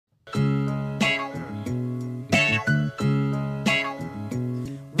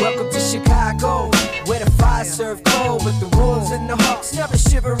Chicago, where the fire serve cold, with the Wolves and the Hawks never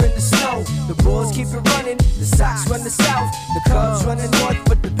shiver in the snow. The Bulls keep it running, the Sox run the South, the Cubs run the North,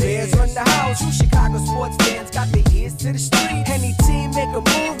 but the Bears run the house. True Chicago sports fans got their ears to the street. Any team make a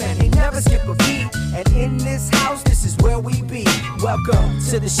move and they never skip a beat. And in this house, this is where we be. Welcome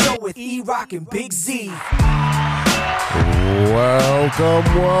to the show with E-Rock and Big Z.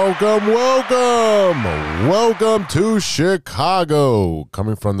 Welcome to Chicago.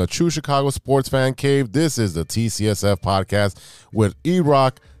 Coming from the True Chicago Sports Fan Cave, this is the TCSF podcast with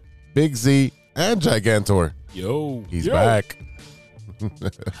E-Rock, Big Z, and Gigantor. He's back.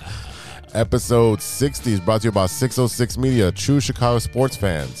 Episode 60 is brought to you by 606 Media, True Chicago Sports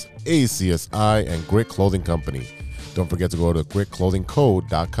Fans, ACSI, and Grit Clothing Company. Don't forget to go to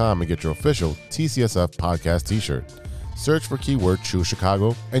gritclothingcode.com and get your official TCSF podcast t-shirt. Search for keyword True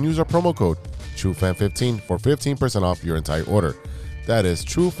Chicago and use our promo code TrueFan15 for 15% off your entire order. That is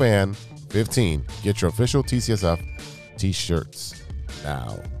TrueFan15. Get your official TCSF t-shirts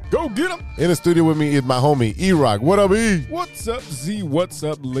now. Go get them. In the studio with me is my homie E-Rock. What up, E? What's up, Z? What's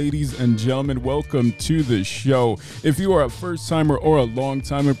up, ladies and gentlemen? Welcome to the show. If you are a first-timer or a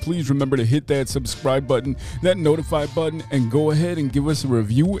long-timer, please remember to hit that subscribe button, that notify button, and go ahead and give us a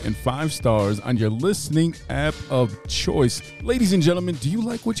review and 5 stars on your listening app of choice. Ladies and gentlemen, do you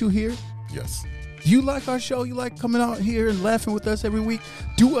like what you hear? Yes. Do you like our show? You like coming out here and laughing with us every week?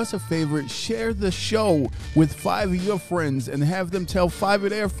 Do us a favor, share the show with 5 of your friends and have them tell 5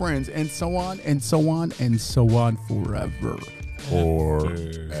 of their friends, and so on and so on and so on forever.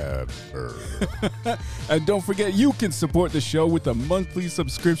 Forever. And don't forget, you can support the show with a monthly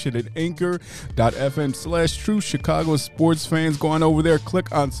subscription at anchor.fm/True Chicago Sports Fans. Go on over there,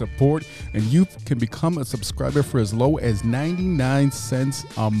 click on support, and you can become a subscriber for as low as 99 cents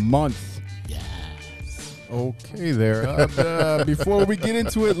a month. Okay, there. Before we get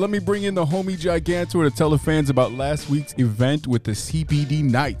into it, let me bring in the homie Gigantor to tell the fans about last week's event with the CPD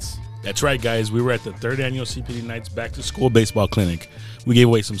Knights. That's right, guys. We were at the 3rd annual CPD Knights Back to School Baseball Clinic. We gave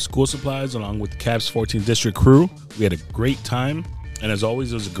away some school supplies along with the Cavs 14th District crew. We had a great time, and as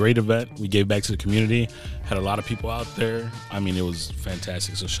always, it was a great event. We gave back to the community, had a lot of people out there. I mean, it was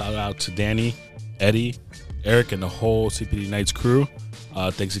fantastic. So shout out to Danny, Eddie, Eric, and the whole CPD Knights crew.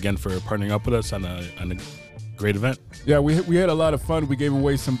 Thanks again for partnering up with us on a great event. Yeah, we had a lot of fun. We gave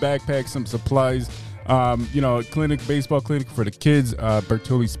away some backpacks, some supplies. Baseball clinic for the kids.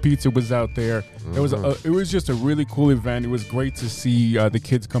 Bertoli's Pizza was out there. It was just a really cool event. It was great to see the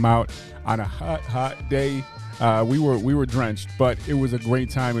kids come out on a hot day. We were drenched, but it was a great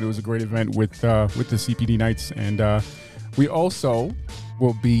time, and it was a great event with the CPD Knights. And we also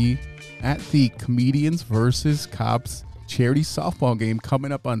will be at the Comedians versus Cops charity softball game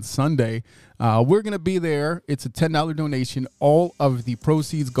coming up on Sunday. We're going to be there. It's a $10 donation. All of the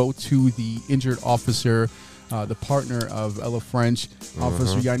proceeds go to the injured officer, the partner of Ella French.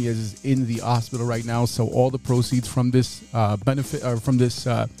 Officer Yanez is in the hospital right now, so all the proceeds from this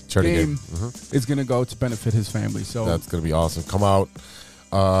charity game is going to go to benefit his family. So that's going to be awesome. Come out.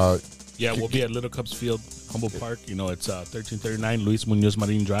 We'll be at Little Cubs Field, Humboldt Park. You know, it's 1339 Luis Munoz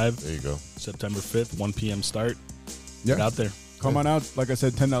Marin Drive. There you go. September 5th, 1 p.m. start. Yeah. Get out there. Come on out. Like I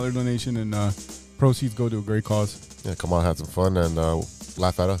said, $10 donation, and proceeds go to a great cause. Yeah, come on, have some fun, and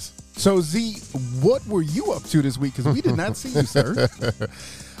laugh at us. So, Z, what were you up to this week? Because we did not see you, sir.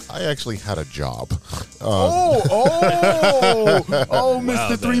 I actually had a job.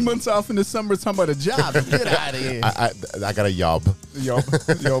 Mr. 3 months off in the summer talking about a job. Get out of here. I got a job. Yob.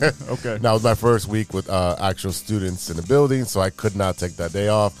 Okay. Now, it was my first week with actual students in the building, so I could not take that day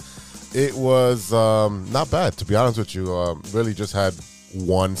off. It was not bad, to be honest with you. Really just had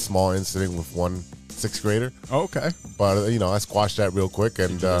one small incident with one 6th grader. Okay. But, I squashed that real quick.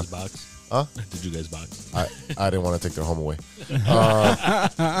 And, Did you guys box? Huh? Did you guys box? I didn't want to take their home away.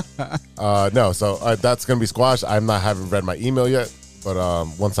 No, so that's going to be squashed. Haven't read my email yet. But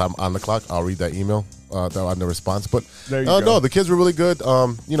once I'm on the clock, I'll read that email. On the response, but no, the kids were really good.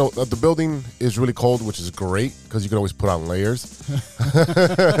 The building is really cold, which is great because you can always put on layers.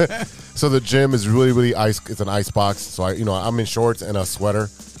 So the gym is really, really ice. It's an ice box. So I'm in shorts and a sweater,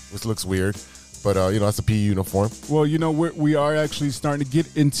 which looks weird, but that's a PE uniform. Well, we are actually starting to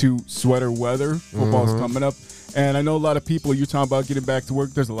get into sweater weather. Football's coming up. And I know a lot of people, you're talking about getting back to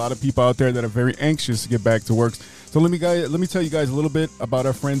work. There's a lot of people out there that are very anxious to get back to work. So let me tell you guys a little bit about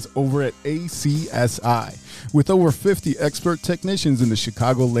our friends over at ACSI. With over 50 expert technicians in the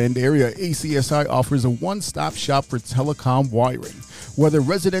Chicagoland area, ACSI offers a one-stop shop for telecom wiring. Whether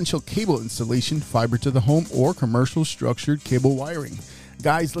residential cable installation, fiber to the home, or commercial structured cable wiring.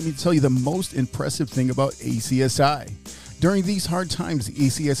 Guys, let me tell you the most impressive thing about ACSI. During these hard times, the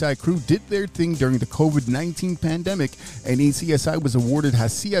ACSI crew did their thing during the COVID-19 pandemic, and ACSI was awarded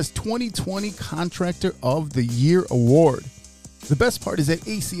Hacia's 2020 Contractor of the Year award. The best part is that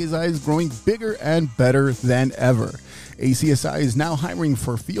ACSI is growing bigger and better than ever. ACSI is now hiring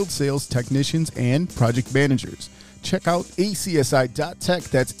for field sales technicians and project managers. Check out acsi.tech,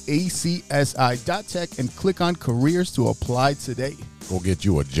 that's acsi.tech, and click on careers to apply today. Go get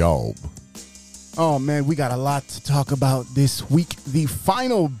you a job. Oh, man, we got a lot to talk about this week. The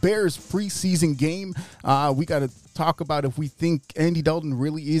final Bears preseason game. We got to talk about if we think Andy Dalton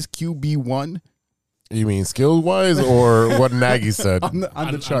really is QB1. You mean skill-wise or what Nagy said? on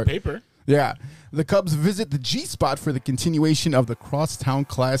the chart. On paper. Yeah. The Cubs visit the G-spot for the continuation of the Crosstown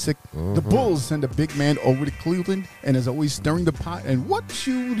Classic. Mm-hmm. The Bulls send a big man over to Cleveland and is always stirring the pot. And what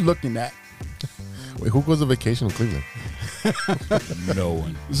you looking at? Wait, who goes on vacation in Cleveland? No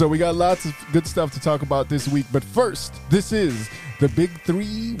one. So we got lots of good stuff to talk about this week. But first, this is the Big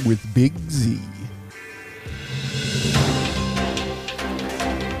Three with Big Z.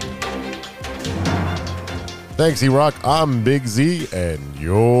 Thanks, E-Rock. I'm Big Z, and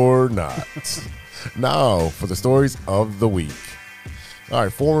you're not. Now, for the stories of the week. All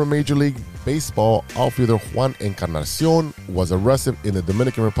right, former Major League Baseball outfielder Juan Encarnacion was arrested in the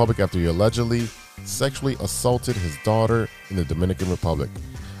Dominican Republic after he allegedly sexually assaulted his daughter in the Dominican Republic.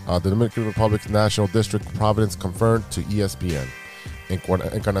 The Dominican Republic's National District Providence confirmed to ESPN.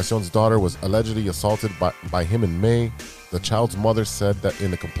 Encarnacion's daughter was allegedly assaulted by him in May. The child's mother said that in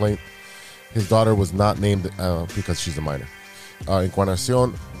the complaint, his daughter was not named because she's a minor.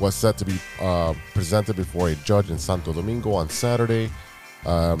 Encarnacion was set to be presented before a judge in Santo Domingo on Saturday.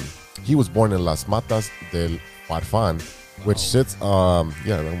 He was born in Las Matas del Farfán, which sits, I'm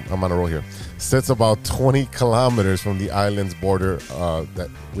on a roll here, sits about 20 kilometers from the island's border,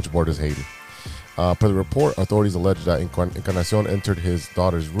 which borders Haiti. Per the report, authorities alleged that Encarnacion entered his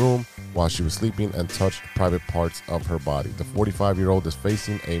daughter's room while she was sleeping and touched private parts of her body. The 45-year-old is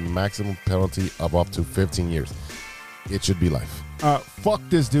facing a maximum penalty of up to 15 years. It should be life. Fuck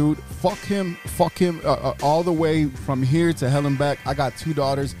this dude. Fuck him. All the way from here to hell and back. I got two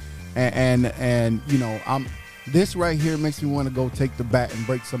daughters, and you know, this right here makes me want to go take the bat and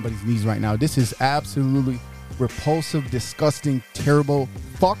break somebody's knees right now. This is absolutely repulsive, disgusting, terrible.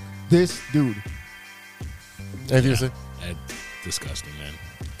 Fuck this dude. Anything to say? Disgusting, man.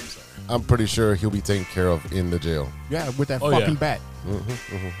 I'm sorry. I'm pretty sure he'll be taken care of in the jail. Yeah, with that Oh, fucking yeah. bat.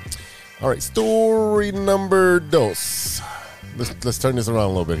 All right, story number dos. Let's turn this around a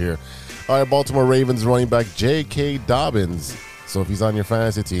little bit here. All right, Baltimore Ravens running back J.K. Dobbins. So if he's on your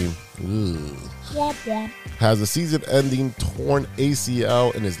fantasy team, has a season-ending torn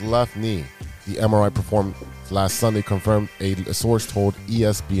ACL in his left knee. The MRI performed last Sunday confirmed, a source told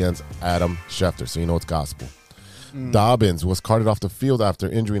ESPN's Adam Schefter. So you know it's gospel. Dobbins was carted off the field after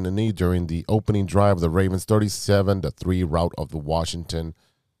injuring the knee during the opening drive of the Ravens' 37-3 rout of the Washington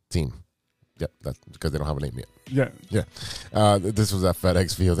team. Yeah, that's because they don't have a name yet. Yeah. This was at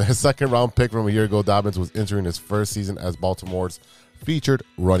FedEx Field. A second-round pick from a year ago, Dobbins was entering his first season as Baltimore's featured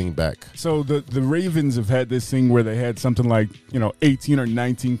running back. So the Ravens have had this thing where they had something like 18 or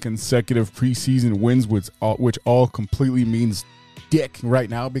 19 consecutive preseason wins, which all completely means dick right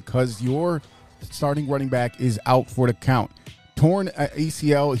now because your starting running back is out for the count. Torn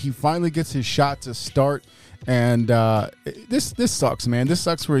ACL. He finally gets his shot to start, and this sucks, man. This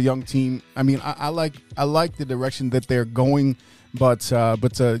sucks for a young team. I mean, I like the direction that they're going. But I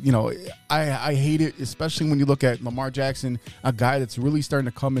hate it, especially when you look at Lamar Jackson, a guy that's really starting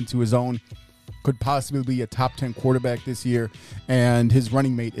to come into his own, could possibly be a top 10 quarterback this year, and his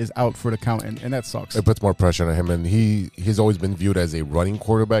running mate is out for the count, and that sucks. It puts more pressure on him, and he's always been viewed as a running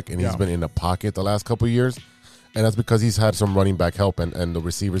quarterback, and he's Yeah. been in the pocket the last couple of years, and that's because he's had some running back help, and the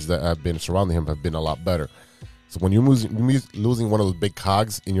receivers that have been surrounding him have been a lot better. So when you're losing one of those big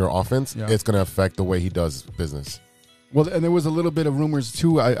cogs in your offense, Yeah. it's going to affect the way he does business. Well, and there was a little bit of rumors,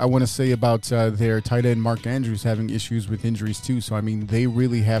 too, I want to say about their tight end, Mark Andrews, having issues with injuries, too. So, I mean, they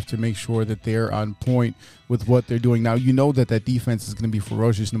really have to make sure that they're on point with what they're doing. Now, you know that defense is going to be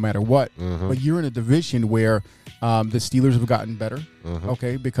ferocious no matter what. But you're in a division where the Steelers have gotten better,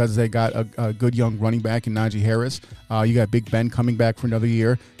 okay, because they got a good young running back in Najee Harris. You got Big Ben coming back for another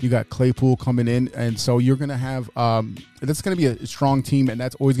year. You got Claypool coming in. And so you're going to have that's going to be a strong team, and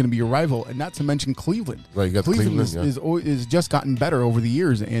that's always going to be your rival. And not to mention Cleveland. Right, you got Cleveland, is just gotten better over the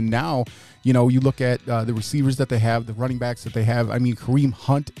years. And now, you look at the receivers that they have, the running backs that they have. I mean, Kareem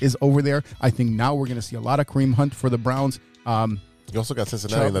Hunt is over there. I think now we're going to see a lot of Kareem Hunt for the Browns. You also got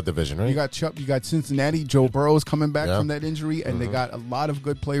Cincinnati in that division, right? You got Chubb, you got Cincinnati. Joe Burrow's coming back from that injury, and they got a lot of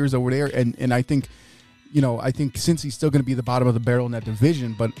good players over there. And I think, I think since he's still going to be the bottom of the barrel in that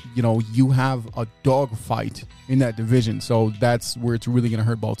division, but, you have a dog fight in that division. So that's where it's really going to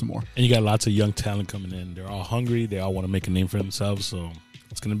hurt Baltimore. And you got lots of young talent coming in. They're all hungry. They all want to make a name for themselves. So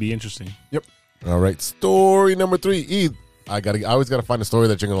it's going to be interesting. Yep. All right, story number 3. E, I always got to find a story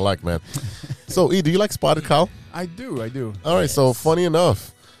that you're going to like, man. So, E, do you like spotted cow? I do. All right, so funny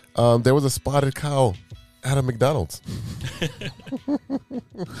enough, there was a spotted cow at a McDonald's.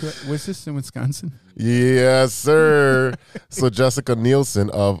 Was this in Wisconsin? Yes, sir. So Jessica Nielsen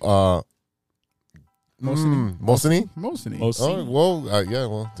of Mosini?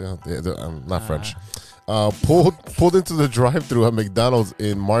 I'm not French. Pulled into the drive-thru at McDonald's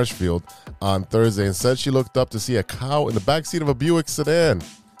in Marshfield on Thursday and said she looked up to see a cow in the backseat of a Buick sedan,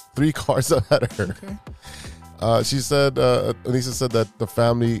 3 cars ahead of her. Okay. She said, Anissa said that the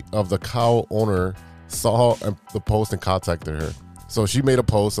family of the cow owner saw the post and contacted her. So she made a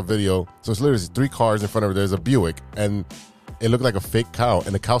video. So it's literally 3 cars in front of her. There's a Buick, and it looked like a fake cow,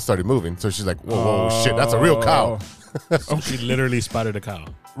 and the cow started moving. So she's like, whoa, shit, that's a real cow. So she literally spotted a cow.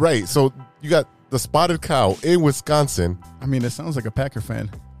 Right. So you got the spotted cow in Wisconsin. I mean, it sounds like a Packer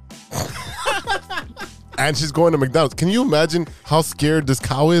fan. And she's going to McDonald's. Can you imagine how scared this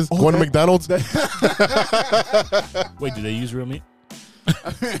cow is going to McDonald's? Wait, do they use real meat?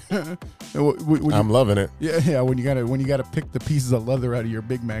 I'm loving it. Yeah. When you gotta pick the pieces of leather out of your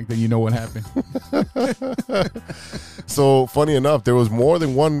Big Mac, then you know what happened. So funny enough, there was more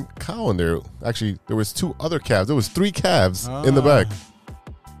than one cow in there. Actually, there was 2 other calves. There was 3 calves in the back.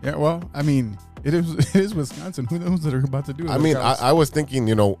 Yeah. Well, I mean, it is Wisconsin. Who knows what they're about to do? I mean, I was thinking,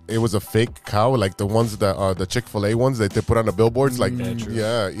 it was a fake cow, like the ones that are the Chick-fil-A ones that they put on the billboards. Like,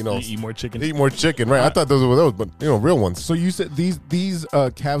 eat more chicken. Eat more chicken, right? I thought those were those, but real ones. So you said these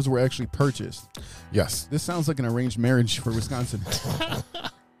calves were actually purchased. Yes. This sounds like an arranged marriage for Wisconsin.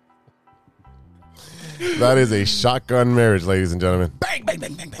 That is a shotgun marriage, ladies and gentlemen. Bang, bang,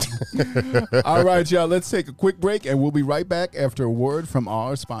 bang, bang, bang. All right, y'all. Let's take a quick break, and we'll be right back after a word from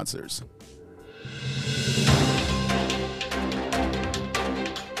our sponsors.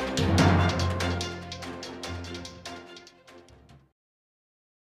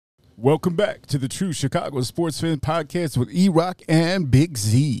 Welcome back to the True Chicago Sports Fan Podcast with E-Rock and Big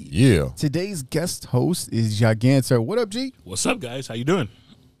Z. Yeah. Today's guest host is Gigantor. What up, G? What's up, guys? How you doing?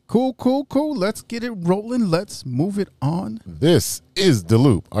 Cool. Let's get it rolling. Let's move it on. This is The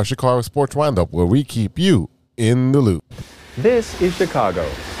Loop, our Chicago sports roundup, where we keep you in the loop. This is Chicago.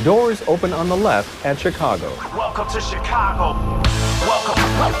 Doors open on the left at Chicago. Welcome to Chicago.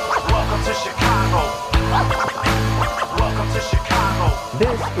 Welcome to Chicago. Welcome to Chicago.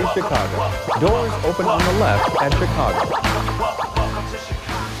 This is Chicago. Doors open on the left at Chicago. Welcome to Chicago.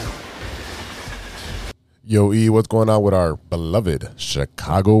 Yo, E, what's going on with our beloved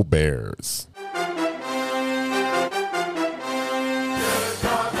Chicago Bears?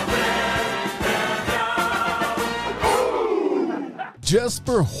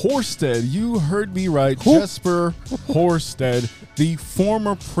 Jesper Horsted. You heard me right. Jesper Horsted, the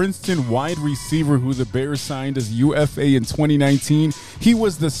former Princeton wide receiver who the Bears signed as UFA in 2019. He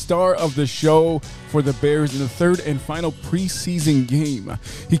was the star of the show for the Bears in the 3rd and final preseason game.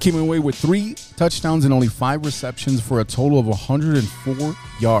 He came away with 3 touchdowns and only 5 receptions for a total of 104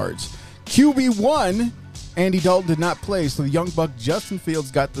 yards. QB1, Andy Dalton did not play, so the young buck Justin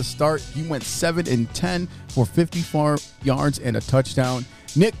Fields got the start. He went 7-10 for 54 yards and a touchdown.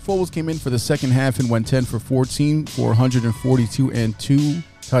 Nick Foles came in for the second half and went 10 for 14 for 142 and 2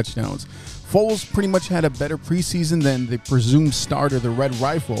 touchdowns. Foles pretty much had a better preseason than the presumed starter, the Red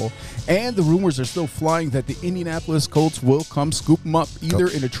Rifle, and the rumors are still flying that the Indianapolis Colts will come scoop him up either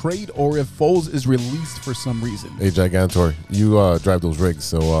in a trade or if Foles is released for some reason. Hey, Gigantor, you drive those rigs,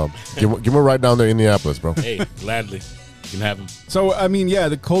 so give him a ride down there in Indianapolis, bro. Hey, gladly. You can have him. So, I mean, yeah,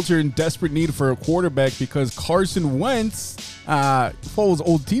 the Colts are in desperate need for a quarterback because Carson Wentz, Foles'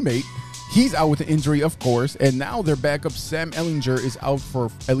 old teammate, he's out with an injury, of course, and now their backup, Sam Ehlinger, is out for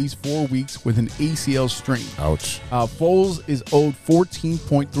at least 4 weeks with an ACL strain. Ouch. Foles is owed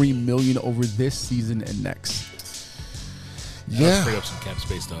 $14.3 million over this season and next. Yeah, free up some cap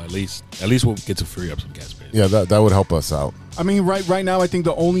space though. At least we'll get to free up some cap space. Yeah, that would help us out. I mean, right now, I think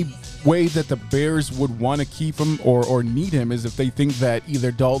the only way that the Bears would want to keep him or need him is if they think that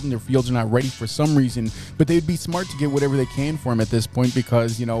either Dalton or Fields are not ready for some reason. But they'd be smart to get whatever they can for him at this point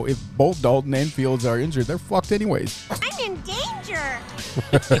because, if both Dalton and Fields are injured, they're fucked anyways. I'm in danger.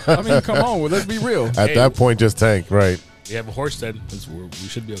 I mean, come on, let's be real. At that point, just tank, right? We have a Horsted. We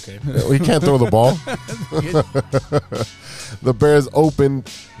should be okay. We can't throw the ball. The Bears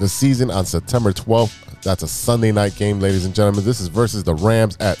opened the season on September 12th. That's a Sunday night game, ladies and gentlemen. This is versus the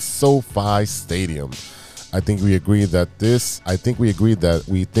Rams at SoFi Stadium. I think we agreed that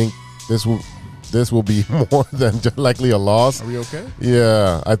we think this will be more than just likely a loss. Are we okay?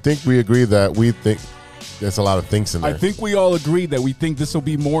 Yeah, I think we agree that we think there's a lot of things in there. I think we all agree that we think this will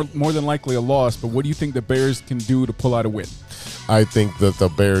be more than likely a loss, but what do you think the Bears can do to pull out a win? I think that the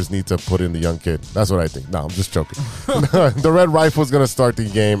Bears need to put in the young kid. That's what I think. No, I'm just joking. The Red Rifle is going to start the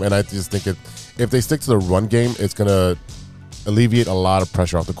game, and I just think if they stick to the run game, it's going to alleviate a lot of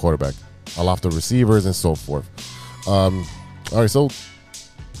pressure off the quarterback, off the receivers, and so forth. All right, so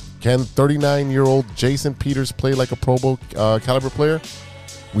can 39-year-old Jason Peters play like a Pro Bowl caliber player?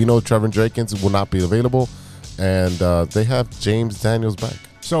 We know Trevor Jenkins will not be available, and they have James Daniels back.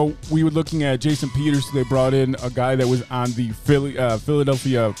 So we were looking at Jason Peters. They brought in a guy that was on the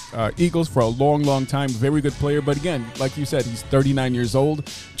Philadelphia Eagles for a long, long time. Very good player. But again, like you said, he's 39 years old.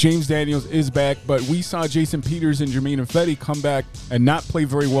 James Daniels is back. But we saw Jason Peters and Jermaine Ifedi come back and not play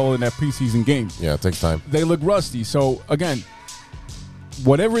very well in that preseason game. Yeah, it takes time. They look rusty. So, again,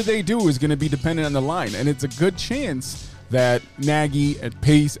 whatever they do is going to be dependent on the line. And it's a good chance that Nagy and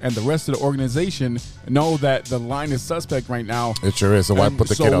Pace and the rest of the organization know that the line is suspect right now. It sure is. So why put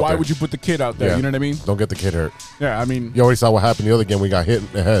the kid out there? So why would you put the kid out there? Yeah. You know what I mean? Don't get the kid hurt. Yeah, I mean. You already saw what happened the other game. We got hit in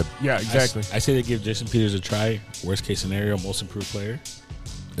the head. Yeah, exactly. I say they give Jason Peters a try. Worst case scenario, most improved player.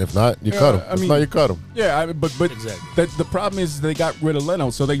 If not, you cut him. If not, you cut him. Yeah, but Exactly. the problem is they got rid of Leno,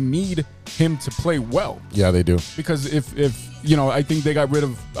 so they need him to play well. Yeah, they do. Because if I think they got rid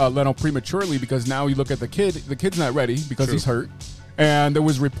of Leno prematurely because now you look at the kid's not ready because he's hurt. And there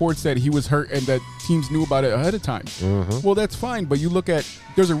was reports that he was hurt and that teams knew about it ahead of time. Mm-hmm. Well, that's fine, but you look at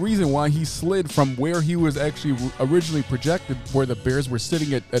there's a reason why he slid from where he was actually originally projected, where the Bears were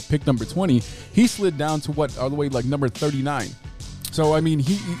sitting at pick number 20. He slid down to all the way like number 39. So, I mean,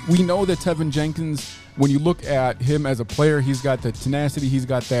 we know that Tevin Jenkins, when you look at him as a player, he's got the tenacity, he's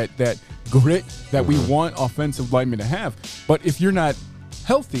got that grit that we want offensive linemen to have. But if you're not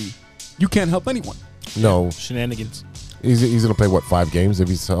healthy, you can't help anyone. No. Shenanigans. He's going to play, 5 games if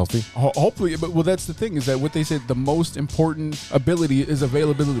he's healthy? Hopefully. But that's the thing is that what they said, the most important ability is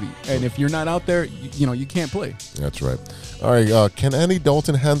availability. And if you're not out there, you can't play. That's right. All right, can Andy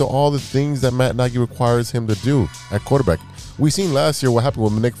Dalton handle all the things that Matt Nagy requires him to do at quarterback? We seen last year what happened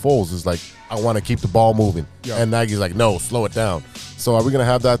with Nick Foles. Is like, I want to keep the ball moving. Yeah. And Nagy's like, no, slow it down. So are we going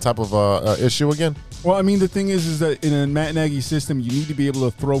to have that type of issue again? Well, I mean, the thing is that in a Matt Nagy system, you need to be able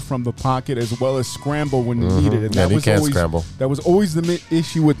to throw from the pocket as well as scramble when needed. And he can't scramble. That was always the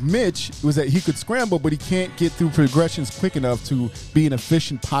issue with Mitch, was that he could scramble, but he can't get through progressions quick enough to be an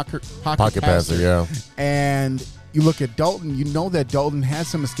efficient pocket passer. Yeah. And you look at Dalton, you know that Dalton has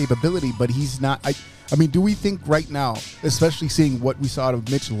some escapability, but he's not. I mean, do we think right now, especially seeing what we saw out of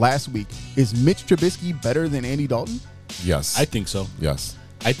Mitch last week, is Mitch Trubisky better than Andy Dalton? Yes. I think so. Yes.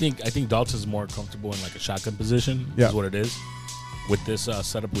 I think Dalton's more comfortable in like a shotgun position. Yeah. Is what it is. With this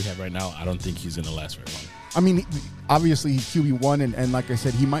setup we have right now, I don't think he's going to last very long. I mean, obviously he's QB1, and like I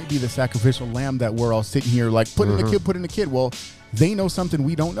said, he might be the sacrificial lamb that we're all sitting here like, put in the kid. Well, they know something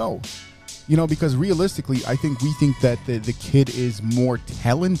we don't know. Because realistically, I think we think that the kid is more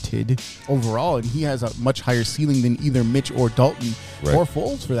talented overall, and he has a much higher ceiling than either Mitch or Dalton or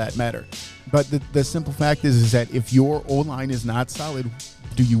Foles for that matter. But the simple fact is that if your O-line is not solid,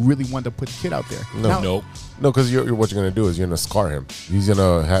 do you really want to put the kid out there? No, because what you're going to do is you're going to scar him. He's going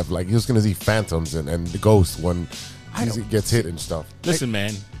to have he's going to see phantoms and the ghosts when he gets hit and stuff. Listen,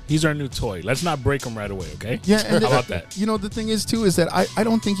 man, he's our new toy. Let's not break him right away, okay? Yeah, and how about that? The thing is too is that I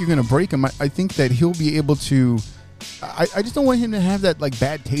don't think you're going to break him. I think that he'll be able to. I just don't want him to have that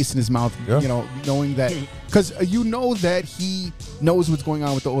bad taste in his mouth. Yeah. Knowing that because that he knows what's going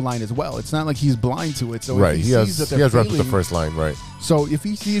on with the O-line as well. It's not like he's blind to it. So right, if he has reps with the first line, right? So if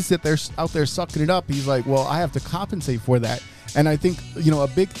he sees that they're out there sucking it up, he's like, well, I have to compensate for that. And I think a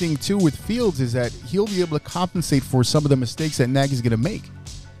big thing too with Fields is that he'll be able to compensate for some of the mistakes that Nagy's going to make.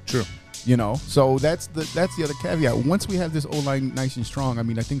 True. So that's the other caveat. Once we have this O-line nice and strong, I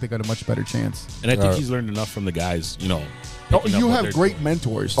mean, I think they got a much better chance. And I think he's learned enough from the guys. You have great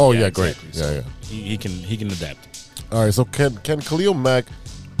mentors. Oh yeah, great. Exactly. So he can adapt. All right, so can Khalil Mack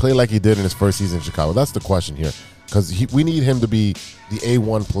play like he did in his first season in Chicago? That's the question here, because we need him to be the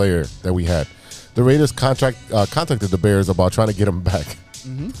A1 player that we had. The Raiders contacted the Bears about trying to get him back.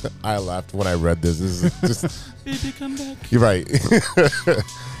 Mm-hmm. I laughed when I read this. This is just Baby, come back. You're right.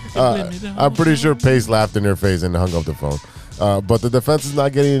 I'm pretty sure Pace laughed in their face and hung up the phone. But the defense is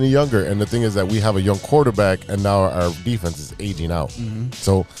not getting any younger, and the thing is that we have a young quarterback, and now our defense is aging out. Mm-hmm.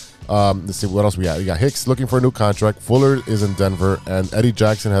 So let's see what else we got. We got Hicks looking for a new contract. Fuller is in Denver, and Eddie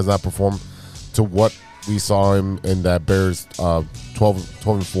Jackson has not performed to what we saw him in that Bears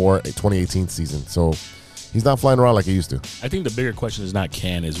 12-4 2018 season. So He's not flying around like he used to. I think the bigger question is not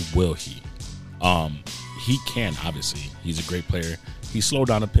can, is will he. He can, obviously. He's a great player. He slowed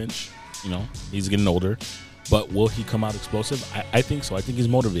down a pinch. He's getting older. But will he come out explosive? I think so. I think he's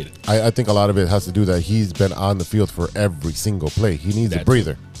motivated. I think a lot of it has to do that he's been on the field for every single play. He needs a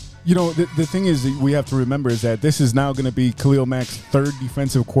breather. The thing is that we have to remember is that this is now going to be Khalil Mack's third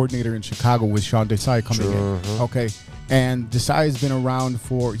defensive coordinator in Chicago with Sean Desai coming in. Okay. And Desai has been around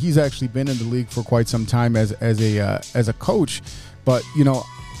he's actually been in the league for quite some time as a coach. But,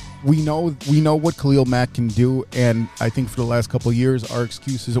 we know what Khalil Mack can do, and I think for the last couple of years, our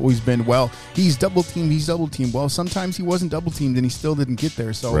excuse has always been, well, he's double teamed. Well, sometimes he wasn't double teamed, and he still didn't get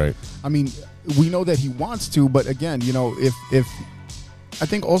there. So, right. I mean, we know that he wants to, but again, if I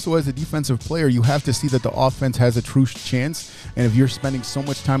think also as a defensive player, you have to see that the offense has a true chance, and if you're spending so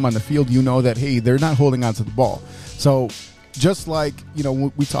much time on the field, you know that, hey, they're not holding on to the ball. So, just like,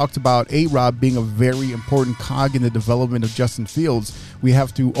 we talked about A-Rob being a very important cog in the development of Justin Fields, we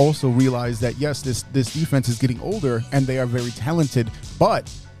have to also realize that, yes, this defense is getting older and they are very talented,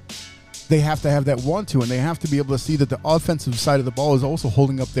 but they have to have that want-to, and they have to be able to see that the offensive side of the ball is also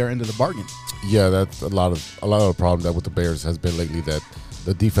holding up their end of the bargain. Yeah, that's a lot of the problem that with the Bears has been lately, that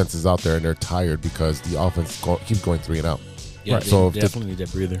the defense is out there and they're tired because the offense keeps going 3 and out. Yeah, right. So definitely need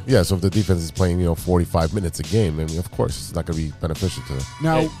that breather. Yeah, so if the defense is playing, 45 minutes a game, then of course it's not going to be beneficial to them.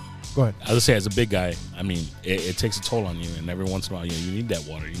 Now, go ahead. I would say as a big guy, I mean, it takes a toll on you, and every once in a while, you need that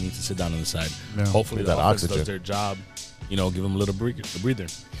water. You need to sit down on the side. Yeah. Hopefully, the offense does their job. Give them a little breather.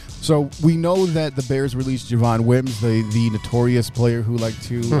 So we know that the Bears released Javon Wims, the notorious player who liked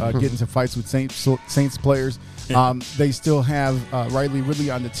to get into fights with Saints players. They still have Riley Ridley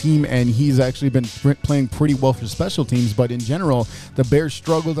on the team, and he's actually been playing pretty well for special teams. But in general, the Bears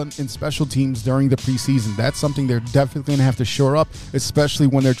struggled in special teams during the preseason. That's something they're definitely going to have to shore up, especially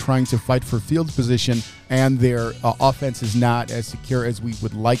when they're trying to fight for field position and their offense is not as secure as we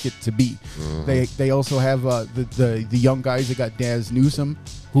would like it to be. Mm-hmm. They also have the young guys. They got Daz Newsome,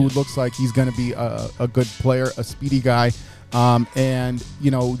 who looks like he's going to be a good player, a speedy guy. And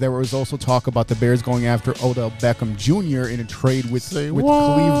there was also talk about the Bears going after Odell Beckham Jr. in a trade with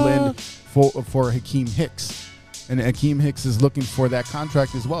Cleveland for Hakeem Hicks. And Hakeem Hicks is looking for that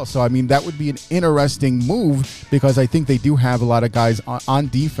contract as well. So, I mean, that would be an interesting move because I think they do have a lot of guys on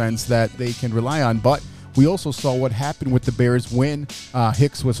defense that they can rely on. But we also saw what happened with the Bears when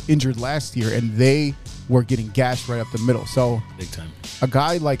Hicks was injured last year, and they were getting gashed right up the middle. So big time. A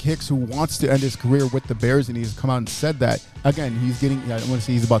guy like Hicks who wants to end his career with the Bears, and he's come out and said that. Again, he's getting, I want to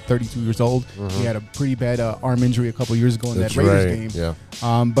say he's about 32 years old. Mm-hmm. He had a pretty bad arm injury a couple years ago in that Raiders game.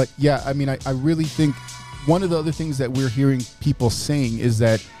 Yeah. But, yeah, I mean, I really think one of the other things that we're hearing people saying is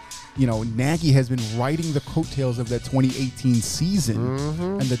that, Nagy has been riding the coattails of that 2018 season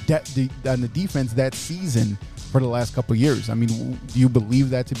and the defense that season for the last couple of years. I mean, do you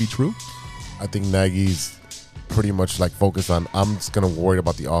believe that to be true? I think Nagy's pretty much focused on, I'm just going to worry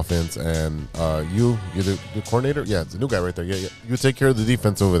about the offense, and you're the coordinator? Yeah, it's a new guy right there. Yeah. You take care of the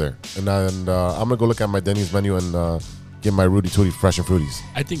defense over there. And I'm going to go look at my Denny's menu and get my Rudy Tooty Fresh and Fruities.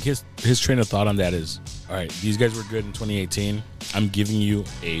 I think his train of thought on that is, all right, these guys were good in 2018. I'm giving you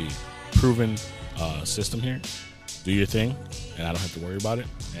a proven system here. Do your thing, and I don't have to worry about it.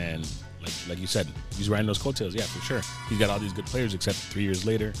 And like you said, he's riding those coattails. Yeah, for sure. He's got all these good players, except 3 years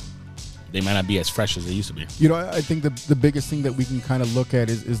later, they might not be as fresh as they used to be. I think the biggest thing that we can kind of look at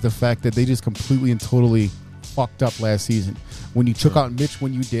is the fact that they just completely and totally fucked up last season. When you took out Mitch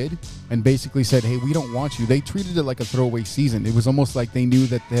when you did and basically said, hey, we don't want you, they treated it like a throwaway season. It was almost like they knew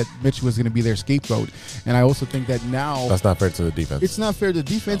that Mitch was going to be their scapegoat. And I also think that now... That's not fair to the defense. It's not fair to the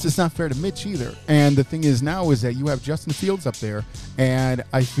defense. No. It's not fair to Mitch either. And the thing is now is that you have Justin Fields up there, and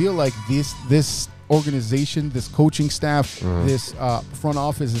I feel like this organization, this coaching staff, this front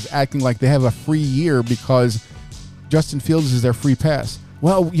office is acting like they have a free year because Justin Fields is their free pass.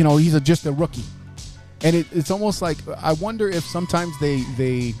 Well, he's just a rookie. And it's almost like, I wonder if sometimes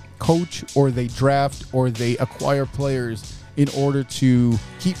they coach or they draft or they acquire players in order to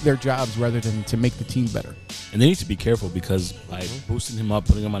keep their jobs rather than to make the team better. And they need to be careful because by boosting him up,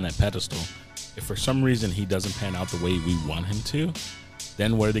 putting him on that pedestal, if for some reason he doesn't pan out the way we want him to,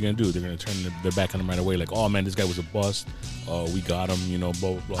 then what are they going to do? They're going to turn their back on him right away. Like, oh man, this guy was a bust. We got him. Blah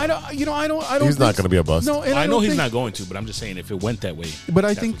blah blah. I don't. He's not going to be a bust. No, and I know he's not going to. But I'm just saying, if it went that way. But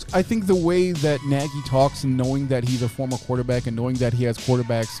I think the way that Nagy talks, and knowing that he's a former quarterback, and knowing that he has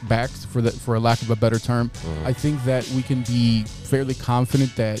quarterbacks backs, for a lack of a better term, I think that we can be fairly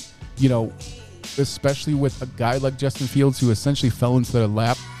confident that especially with a guy like Justin Fields who essentially fell into their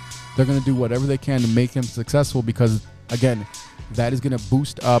lap, they're going to do whatever they can to make him successful because again, that is going to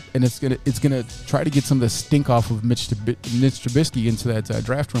boost up, and it's gonna try to get some of the stink off of Mitch Trubisky into that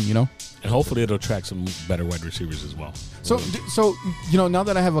draft room, you know. And hopefully it'll attract some better wide receivers as well. So you know, now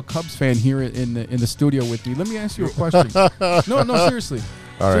that I have a Cubs fan here in the studio with me, let me ask you a question. No, seriously.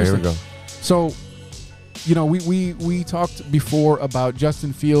 All right, here we go. So, you know, we talked before about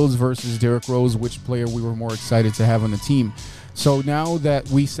Justin Fields versus Derrick Rose, which player we were more excited to have on the team. So now that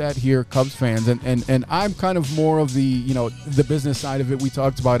we sat here, Cubs fans, and I'm kind of more of the, you know, the business side of it. We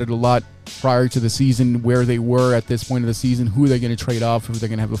talked about it a lot prior to the season, where they were at this point of the season, who they're going to trade off, who they're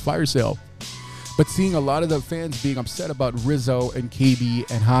going to have a fire sale. But seeing a lot of the fans being upset about Rizzo and KB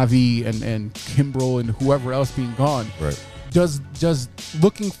and Javi and Kimbrel and whoever else being gone. Right. Does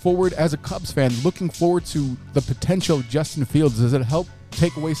looking forward as a Cubs fan, looking forward to the potential of Justin Fields, does it help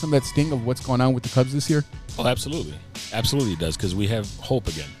take away some of that sting of what's going on with the Cubs this year? Oh, absolutely. Absolutely it does, because we have hope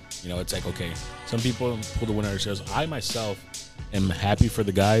again. You know, it's like, okay, some people pull the winner out of shares. I myself am happy for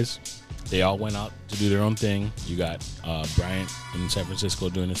the guys. They all went out to do their own thing. You got Bryant in San Francisco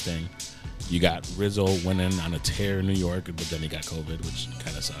doing his thing. You got Rizzo winning on a tear in New York, but then he got COVID, which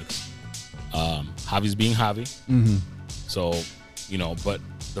kind of sucks. Javi's being Javi. Mm-hmm. So, you know, but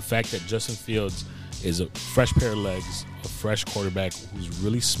the fact that Justin Fields is a fresh pair of legs, a fresh quarterback who's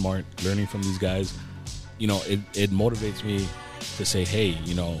really smart, learning from these guys, you know, it motivates me to say, hey,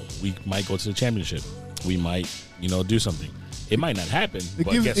 you know, we might go to the championship. We might, you know, do something. It might not happen, but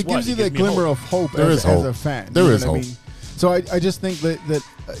guess it what? gives you that me glimmer hope. of hope There as, is hope. as a fan. There you know is what I hope. mean? So I just think that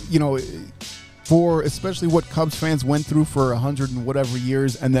you know, for especially what Cubs fans went through for 100 and whatever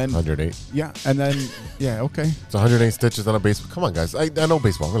years, and then 108. yeah, and then yeah, okay. It's 108 stitches on a baseball. Come on, guys. I know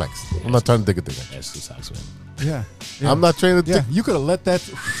baseball. Relax. I'm not trying to dig a thing. That's the Sox, man. Yeah, I'm not trying to Yeah, dig. you could have let that.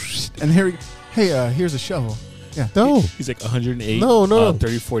 And here, hey, here's a shovel. Yeah. No. He's like 108. No.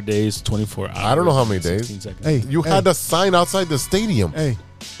 34 days, 24 hours. I don't know how many days. 16 seconds. Hey, You had a sign outside the stadium. Hey.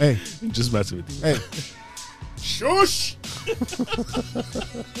 Just messing with you. Hey. Shush.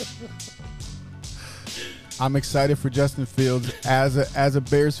 I'm excited for Justin Fields as a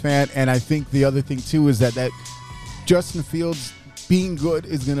Bears fan, and I think the other thing too is that Justin Fields being good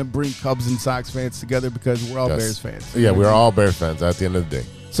is going to bring Cubs and Sox fans together, because we're all Yes. Bears fans. Yeah, we're all Bears fans at the end of the day.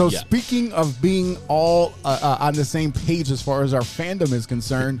 So Yeah. speaking of being all on the same page as far as our fandom is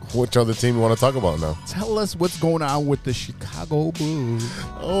concerned, Which other team you want to talk about now? tell us what's going on with the Chicago Bulls.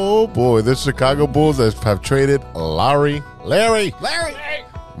 Oh, boy. The Chicago Bulls have traded Larry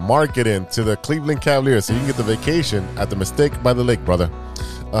Marketing to the Cleveland Cavaliers so you can get the vacation at the Mistake by the Lake, brother.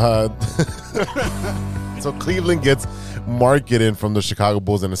 So Cleveland gets Marketing from the Chicago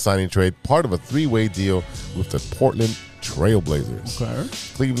Bulls in a signing trade, part of a three-way deal with the Portland Trailblazers.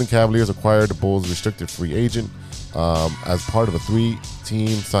 Okay. Cleveland Cavaliers acquired the Bulls' restricted free agent as part of a three-team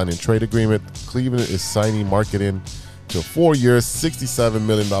signing trade agreement. Cleveland is signing Marketing to a 4-year, $67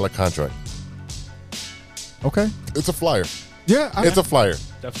 million contract. Okay. It's a flyer. Yeah. It's a flyer.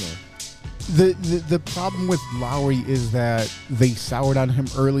 Definitely. The problem with Lowry is that they soured on him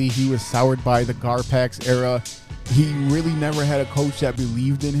early. He was soured by the Garpax era. He really never had a coach that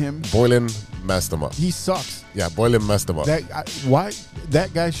believed in him. Boylan messed him up. He sucks. Yeah, Boylan messed him up. Why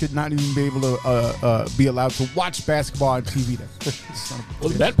that guy should not even be able to be allowed to watch basketball on TV. Son of a Well,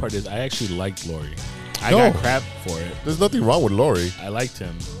 the bitch. bad part is I actually liked Laurie. I No. got crap for it. There's nothing wrong with Laurie. I liked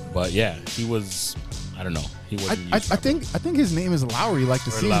him, but yeah, he was. I don't know. He wasn't. I used properly. think his name is Lowry, like the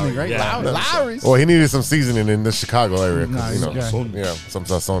Or seasoning, Lowry, right? yeah. Lowry. Well, he needed some seasoning in the Chicago area. 'Cause, Nah, you he's know, a guy. yeah, some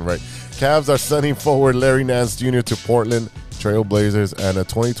sazon, right. Cavs are sending forward Larry Nance Jr. to Portland Trailblazers and a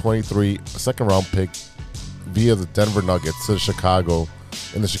 2023 second-round pick via the Denver Nuggets to Chicago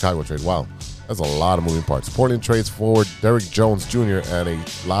in the Chicago trade. Wow, that's a lot of moving parts. Portland trades forward Derrick Jones Jr. and a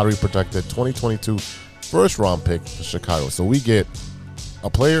lottery-protected 2022 first-round pick to Chicago. So we get a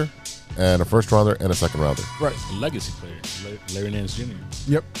player and a first-rounder and a second-rounder. Right. A legacy player, Larry Nance Jr.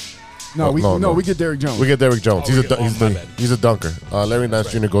 Yep. No, No, we get Derrick Jones. We get Derrick Jones. Oh, my bad. He's a dunker. Larry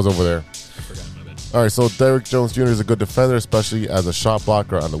Nance right. Jr. goes over there. I forgot my bad. All right, so Derrick Jones Jr. is a good defender, especially as a shot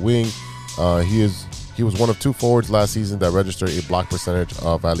blocker on the wing. He was one of two forwards last season that registered a block percentage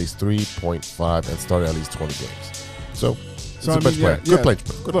of at least 3.5 and started at least 20 games. So, it's I a bench mean, player. yeah, Good yeah. bench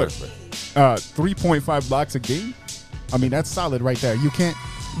player. Good Look, bench player. 3.5 blocks a game. I mean, that's solid right there. You can't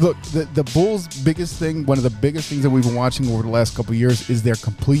look the Bulls' biggest thing. One of the biggest things that we've been watching over the last couple of years is their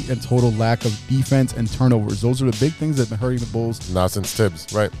complete and total lack of defense and turnovers. Those are the big things that have been hurting the Bulls. Not since Tibbs,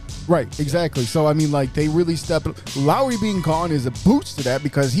 right? Right, exactly. So I mean, like they really step. Lowry being gone is a boost to that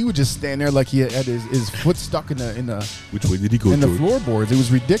because he would just stand there like he had his foot stuck in the Which way did he go? in the floorboards. It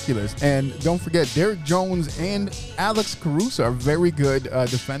was ridiculous. And don't forget, Derrick Jones and Alex Caruso are very good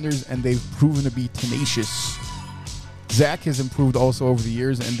defenders, and they've proven to be tenacious. Zach has improved also over the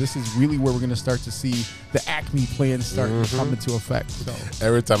years, and this is really where we're going to start to see the Acme plan start to come into effect. So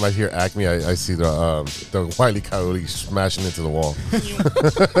Every time I hear Acme, I see the Wile E. Coyote smashing into the wall.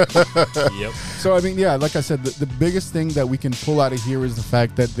 Yep. So, I mean, yeah, like I said, the biggest thing that we can pull out of here is the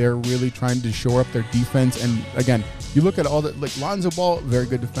fact that they're really trying to shore up their defense. And, again, you look at all the, like, Lonzo Ball, very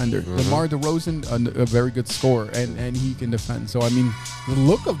good defender. DeMar DeRozan, a very good scorer, and he can defend. So, I mean, the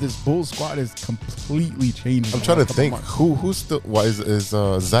look of this Bulls squad is completely changing. I'm trying to think who's still. Why is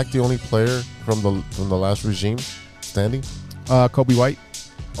Zach the only player from the last regime standing? Kobe White.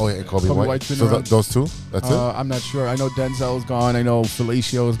 Oh yeah, Kobe Kobe White. White's been So around. those two? That's it. I'm not sure. I know Denzel's gone. I know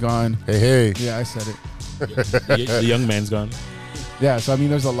Fellatio's gone. Hey. Yeah, I said it. The young man's gone. Yeah, so I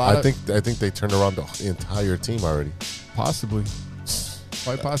mean, there's a lot. I think they turned around the entire team already. Possibly.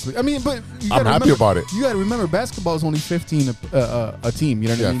 Quite possibly. I mean, but I'm happy about it. You got to remember, basketball is only 15 a team. You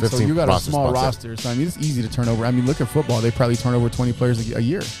know what I mean? 15 So you got a roster small spots, yeah. roster. So I mean, it's easy to turn over. I mean, look at football; they probably turn over 20 players a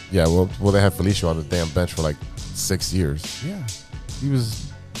year. Yeah, well, they had Felicio on the damn bench for like 6 years. Yeah, he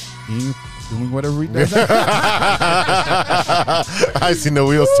was doing whatever he does. I seen the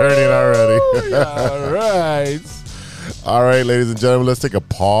wheels turning already. All right. All right, ladies and gentlemen, let's take a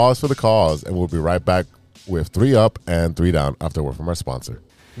pause for the cause, and we'll be right back with 3 Up and 3 Down after a word from our sponsor.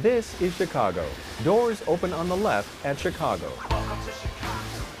 This is Chicago. Doors open on the left at Chicago. Welcome to Chicago.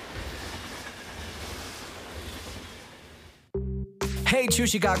 Hey, true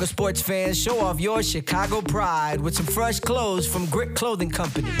Chicago sports fans, show off your Chicago pride with some fresh clothes from Grit Clothing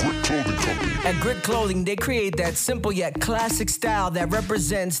Company. At Grit Clothing, they create that simple yet classic style that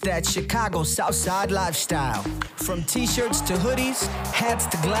represents that Chicago Southside lifestyle. From t-shirts to hoodies, hats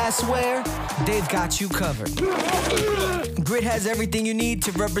to glassware, they've got you covered. Grit has everything you need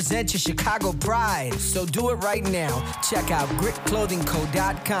to represent your Chicago pride, so do it right now. Check out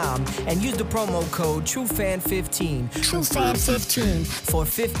gritclothingco.com and use the promo code TrueFan15. TrueFan15. For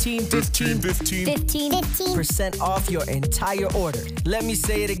 15% off your entire order. Let me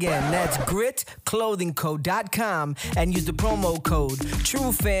say it again. That's gritclothingco.com and use the promo code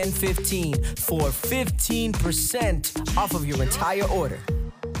TrueFan15 for 15% off of your entire order.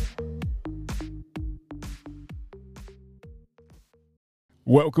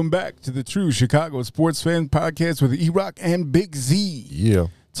 Welcome back to the True Chicago Sports Fan Podcast with E-Rock and Big Z. Yeah.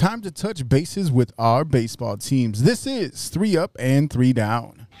 Time to touch bases with our baseball teams. This is 3 Up and 3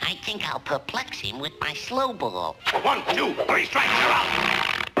 Down. I think I'll perplex him with my slow ball. 1, 2, 3 strikes, you're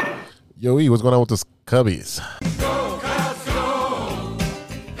out. Yo, E, what's going on with the Cubbies?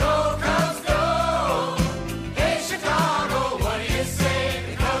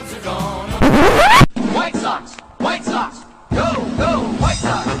 White Sox, White Sox, go, go, White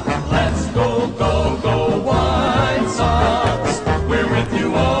Sox. Let's go, go, go, White Sox. We're with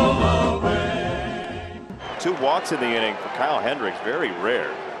you all the way. 2 walks in the inning for Kyle Hendricks, very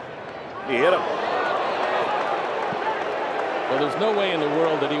rare. He hit him. Well, there's no way in the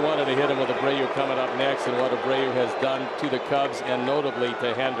world that he wanted to hit him with Abreu coming up next, and what Abreu has done to the Cubs and notably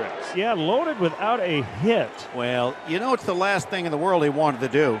to Hendricks. Yeah, loaded without a hit. Well, you know it's the last thing in the world he wanted to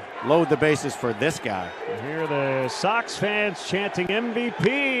do. Load the bases for this guy. Here the Sox fans chanting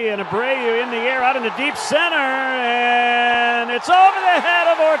MVP, and Abreu in the air out in the deep center, and it's over the head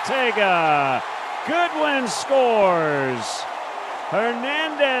of Ortega. Goodwin scores.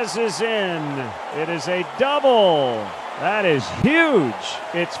 Hernandez is in. It is a double. That is huge.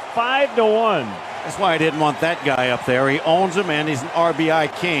 It's 5-1. That's why I didn't want that guy up there. He owns him, and he's an RBI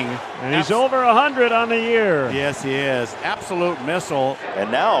king. And he's over 100 on the year. Yes, he is. Absolute missile.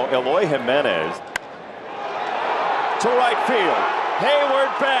 And now Eloy Jimenez to right field. Hayward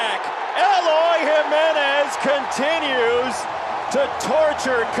back. Eloy Jimenez continues to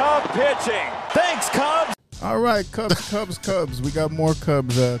torture Cub pitching. Thanks, Cubs. All right, Cubs. We got more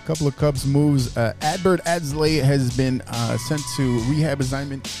Cubs. A couple of Cubs moves. Adbert Adsley has been sent to rehab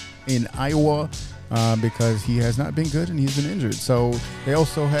assignment in Iowa because he has not been good and he's been injured. So they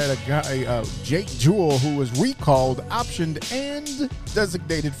also had a guy, Jake Jewell, who was recalled, optioned, and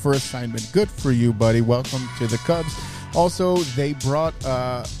designated for assignment. Good for you, buddy. Welcome to the Cubs. Also, they brought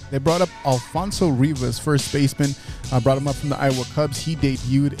up Alfonso Rivas, first baseman. Brought him up from the Iowa Cubs. He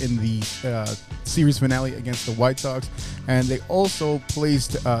debuted in the series finale against the White Sox. And they also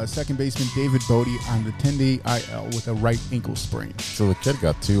placed second baseman David Bodie on the 10-day IL with a right ankle sprain. So the kid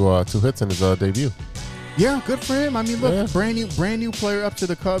got two hits in his debut. Yeah, good for him. I mean, look, Yeah. brand new player up to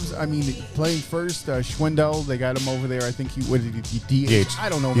the Cubs. I mean, playing first, Schwindel, they got him over there. I think he DH. I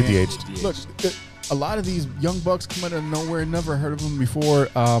don't know, man. DH'd. Look, a lot of these young bucks come out of nowhere. Never heard of them before,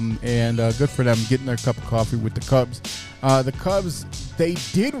 and good for them getting their cup of coffee with the Cubs. The Cubs They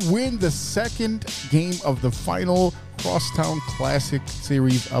did win the second game of the final Crosstown Classic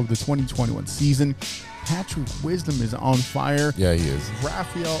Series of the 2021 season. Patrick Wisdom is on fire. Yeah, he is.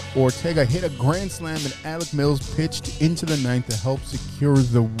 Rafael Ortega hit a grand slam, and Alec Mills pitched into the ninth to help secure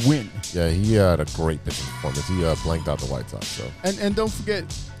the win. Yeah, he had a great pitching performance. He blanked out the White Sox. So and don't forget,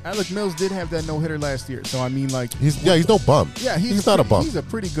 Alec Mills did have that no-hitter last year. So I mean, like he's no bum. Yeah, he's not a bum. He's a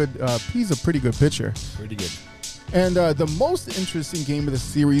pretty good. He's a pretty good pitcher. Pretty good. And the most interesting game of the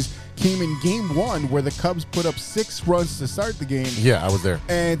series came in Game 1, where the Cubs put up 6 runs to start the game. Yeah, I was there.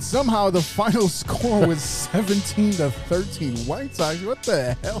 And somehow the final score was 17-13. White Sox, what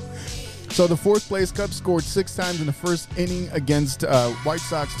the hell? So the fourth place Cubs scored 6 times in the first inning against White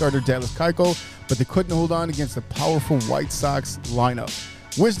Sox starter Dallas Keuchel, but they couldn't hold on against the powerful White Sox lineup.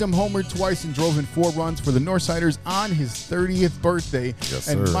 Wisdom homered twice and drove in 4 runs for the Northsiders on his 30th birthday. Yes,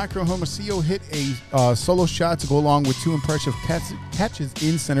 and sir. Micro Hermosillo hit a solo shot to go along with 2 impressive catches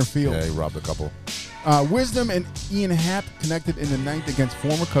in center field. Yeah, he robbed a couple. Wisdom and Ian Happ connected in the ninth against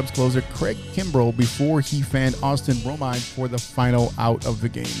former Cubs closer Craig Kimbrell before he fanned Austin Romine for the final out of the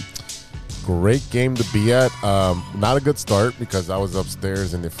game. Great game to be at. Not a good start because I was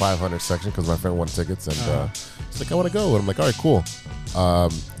upstairs in the 500 section because my friend won tickets, and it's like, I want to go. And I'm like, all right, cool.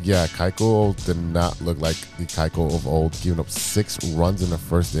 Yeah, Keuchel did not look like the Keuchel of old, giving up 6 runs in the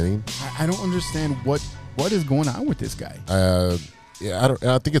first inning. I don't understand what is going on with this guy. Yeah,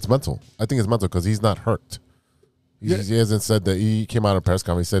 I think it's mental. I think it's mental because he's not hurt. He hasn't said that. He came out in a press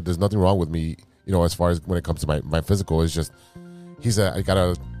conference. He said, "There's nothing wrong with me, as far as when it comes to my physical. It's just he said I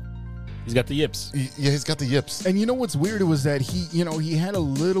gotta." He's got the yips. He's got the yips. And you know what's weird was that he had a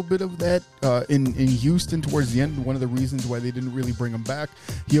little bit of that in Houston towards the end. One of the reasons why they didn't really bring him back.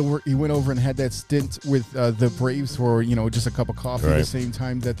 He went over and had that stint with the Braves for just a cup of coffee at the same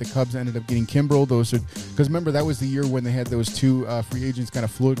time that the Cubs ended up getting Kimbrel. Because remember, that was the year when they had those 2 free agents kind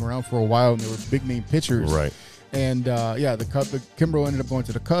of floating around for a while, and they were big name pitchers. Right. And Kimbrel ended up going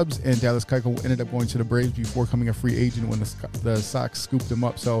to the Cubs, and Dallas Keuchel ended up going to the Braves before becoming a free agent when the Sox scooped him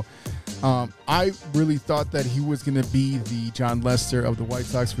up. So I really thought that he was going to be the John Lester of the White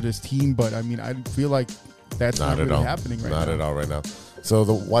Sox for this team, but I mean, I feel like that's not really happening right now. Not at all right now. So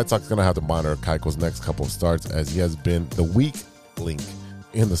the White Sox are going to have to monitor Keuchel's next couple of starts, as he has been the weak link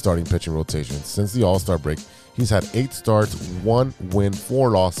in the starting pitching rotation since the All-Star break. He's had 8 starts, 1 win, 4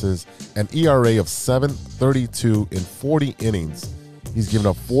 losses, an ERA of 7.32 in 40 innings. He's given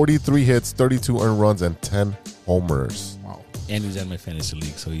up 43 hits, 32 earned runs, and 10 homers. Wow. And he's in my fantasy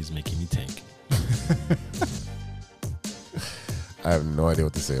league, so he's making me tank. I have no idea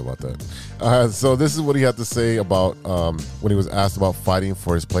what to say about that. So this is what he had to say about when he was asked about fighting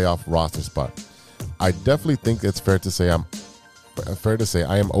for his playoff roster spot. I definitely think it's fair to say I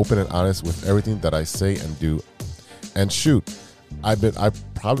am open and honest with everything that I say and do. And shoot, I have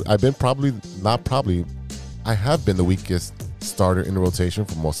been the weakest starter in the rotation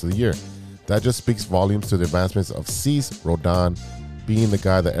for most of the year. That just speaks volumes to the advancements of Cease, Rodon being the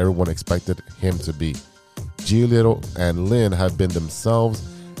guy that everyone expected him to be. Giolito and Lynn have been themselves,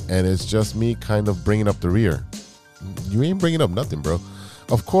 and it's just me kind of bringing up the rear. You ain't bringing up nothing, bro.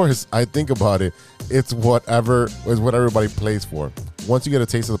 Of course, I think about it. It's what everybody plays for. Once you get a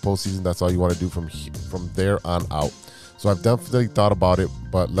taste of the postseason, that's all you want to do from there on out. So I've definitely thought about it,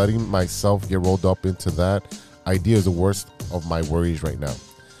 but letting myself get rolled up into that idea is the worst of my worries right now.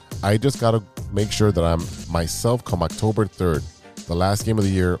 I just got to make sure that I'm myself come October 3rd, the last game of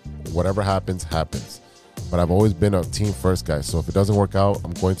the year. Whatever happens, happens. But I've always been a team first guy, so if it doesn't work out,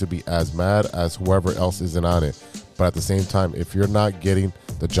 I'm going to be as mad as whoever else isn't on it. But at the same time, if you're not getting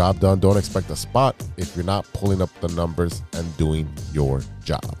the job done, don't expect a spot if you're not pulling up the numbers and doing your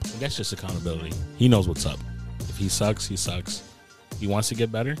job. That's just accountability. He knows what's up. If he sucks, he sucks. If he wants to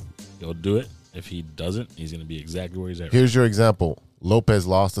get better, he'll do it. If he doesn't, he's going to be exactly where he's at. Here's your example. Lopez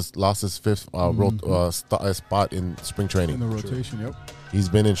lost his 5th spot in spring training. In the rotation, yep. He's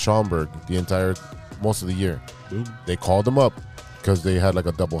been in Schaumburg most of the year. Boom. They called him up because they had like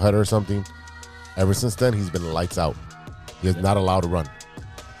a doubleheader or something. Ever since then, he's been lights out. He is not allowed to run.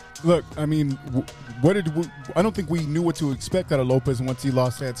 Look, I mean, I don't think we knew what to expect out of Lopez once he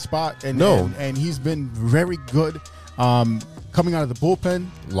lost that spot. And he's been very good coming out of the bullpen.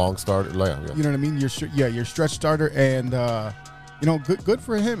 Long starter, yeah. You know what I mean? Your stretch starter, and good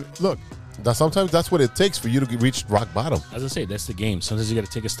for him. Look, sometimes that's what it takes for you to reach rock bottom. As I say, that's the game. Sometimes you got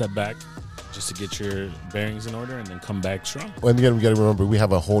to take a step back just to get your bearings in order and then come back strong. And again, we got to remember we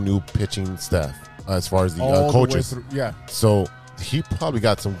have a whole new pitching staff as far as the coaches. So he probably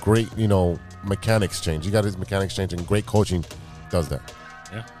got some great, mechanics change. He got his mechanics change, and great coaching does that.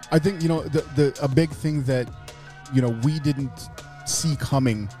 Yeah, I think a big thing that we didn't see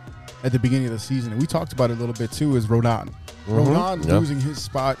coming at the beginning of the season, and we talked about it a little bit too, is Rodon. Rodon losing his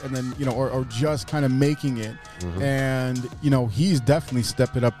spot, and then or just kind of making it, and he's definitely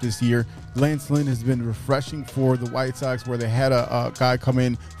stepped it up this year. Lance Lynn has been refreshing for the White Sox, where they had a guy come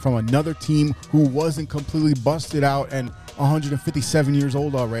in from another team who wasn't completely busted out and 157 years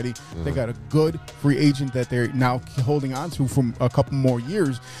old already. They got a good free agent that they're now holding on to for a couple more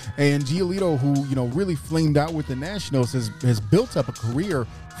years. And Giolito, who really flamed out with the Nationals, has built up a career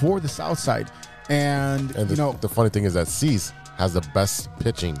for the South Side. And the funny thing is that Cease has the best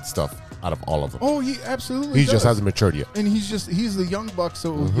pitching stuff out of all of them. Oh, he absolutely He does. just hasn't matured yet. And he's the young buck,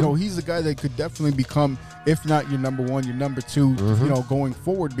 so he's the guy that could definitely become, if not your number one, your number two, going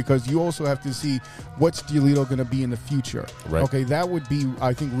forward, because you also have to see what's Giolito going to be in the future. Right. Okay, that would be,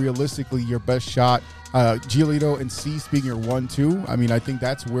 I think, realistically your best shot. Giolito and Cease being your 1-2. I mean, I think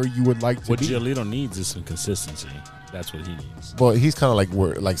that's where you would like to be. What Giolito needs is some consistency. That's what he needs. Well, he's kind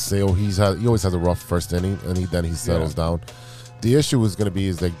of like Sale. He always has a rough first inning, and then he settles down. The issue is going to be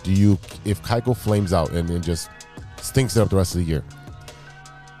if Keiko flames out and just stinks it up the rest of the year,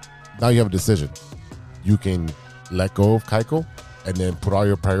 now you have a decision. You can let go of Keiko and then put all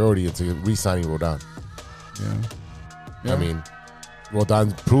your priority into re-signing Rodon. Yeah. I mean,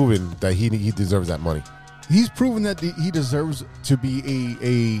 Rodon's proven that he deserves that money. He's proven that he deserves to be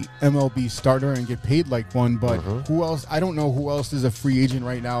a MLB starter and get paid like one, but who else? I don't know who else is a free agent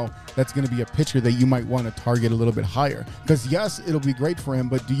right now that's going to be a pitcher that you might want to target a little bit higher. Because, yes, it'll be great for him,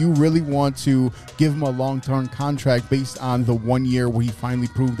 but do you really want to give him a long-term contract based on the 1 year where he finally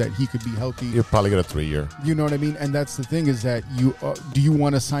proved that he could be healthy? You'll probably get a 3-year. You know what I mean? And that's the thing, is that do you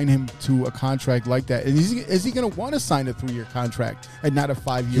want to sign him to a contract like that? And is he going to want to sign a 3-year contract and not a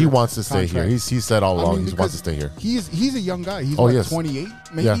 5-year? He wants to stay contract? here. He said all along he wants to stay here. He's a young guy. He's 28,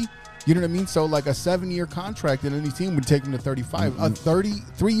 maybe. Yeah. You know what I mean? So like a 7-year contract in any team would take him to 35. A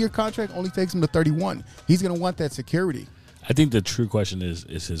 33-year contract only takes him to 31. He's going to want that security. I think the true question is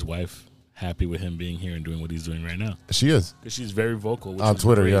his wife happy with him being here and doing what he's doing right now? She is. Because she's very vocal. Which on is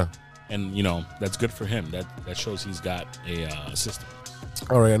Twitter, great. yeah. And, that's good for him. That shows he's got a assistant.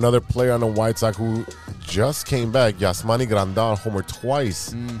 All right, another player on the White Sox who just came back, Yasmani Grandal, homered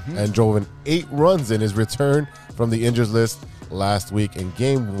twice and drove in 8 runs in his return from the injured list last week in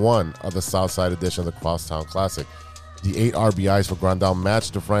Game 1 of the Southside edition of the Crosstown Classic. The 8 RBIs for Grandal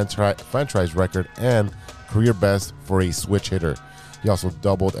matched the franchise record and career best for a switch hitter. He also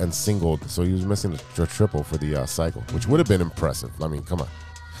doubled and singled, so he was missing a triple for the cycle, which would have been impressive. I mean, come on.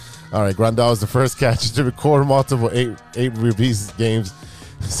 All right, Grandal is the first catcher to record multiple eight release games.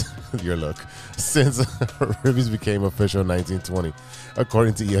 Your look. Since reviews became official in 1920,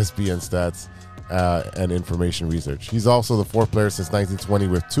 according to ESPN stats and information research. He's also the 4th player since 1920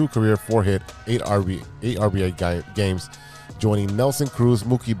 with 2 career 4-hit, 8 RBI games, joining Nelson Cruz,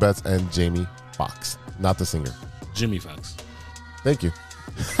 Mookie Betts, and Jamie Foxx. Not the singer. Jimmy Foxx. Thank you.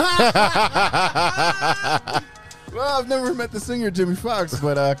 Well, I've never met the singer Jimmy Foxx,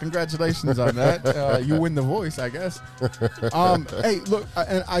 but congratulations on that. You win the voice, I guess. Hey, look,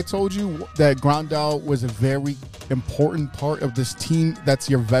 and I told you that Grandal was a very important part of this team. That's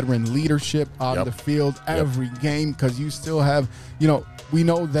your veteran leadership on the field every game, because you still have, we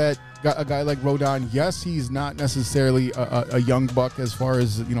know that a guy like Rodon, yes, he's not necessarily a young buck as far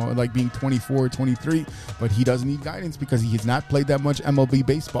as, like being 24, 23, but he does need guidance because he has not played that much MLB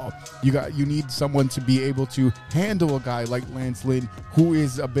baseball. You need someone to be able to handle a guy like Lance Lynn, who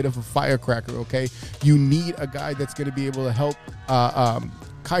is a bit of a firecracker, okay? You need a guy that's going to be able to help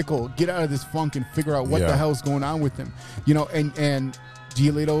Keiko get out of this funk and figure out what the hell's going on with him. And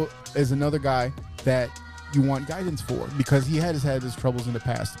Giolito is another guy that you want guidance for, because he had his troubles in the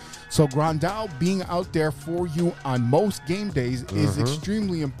past. So Grandal being out there for you on most game days is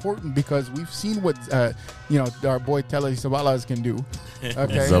extremely important, because we've seen what our boy Telly Savalas can do.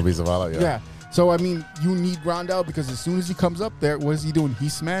 Okay, Zelby Zavala, yeah. So I mean, you need Grandal, because as soon as he comes up there, what is he doing?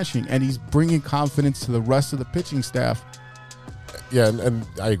 He's smashing, and he's bringing confidence to the rest of the pitching staff. Yeah, and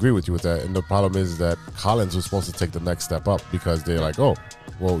I agree with you with that. And the problem is that Collins was supposed to take the next step up, because they're like, oh,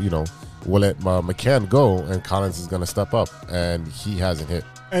 well, we'll let McCann go, and Collins is going to step up, and he hasn't hit.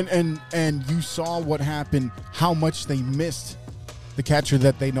 And you saw what happened, how much they missed the catcher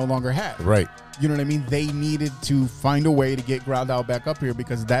that they no longer had. Right. You know what I mean? They needed to find a way to get Grandal back up here,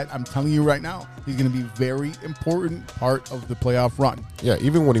 because that, I'm telling you right now, he's going to be a very important part of the playoff run. Yeah,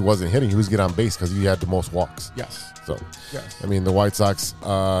 even when he wasn't hitting, he was getting on base because he had the most walks. Yes. So, yes. I mean, the White Sox,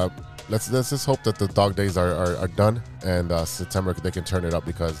 let's just hope that the dog days are done, and September they can turn it up,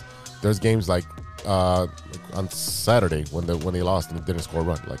 because there's games like on Saturday when they lost and didn't score a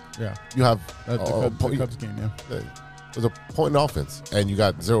run. Like, yeah, you have the Cubs game. Yeah, It was a point in offense, and you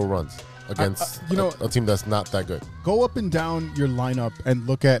got 0 runs against a team that's not that good. Go up and down your lineup and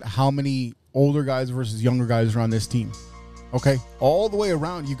look at how many older guys versus younger guys are on this team. Okay, all the way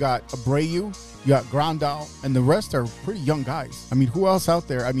around, you got Abreu, you got Grandal, and the rest are pretty young guys. I mean, who else out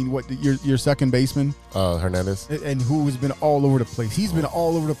there? I mean, what your second baseman? Hernandez. And who has been all over the place. He's been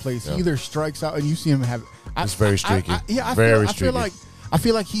all over the place. Yeah. He either strikes out, and you see him have. It's very streaky. I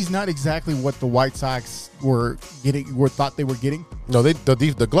feel like he's not exactly what the White Sox thought they were getting. No,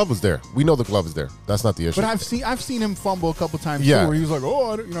 the glove was there. We know the glove is there. That's not the issue. But I've seen him fumble a couple times Yeah. too, where he was like,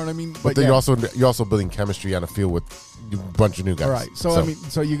 oh, you know what I mean. But then you're also building chemistry on the field with a bunch of new guys. All right. So I mean,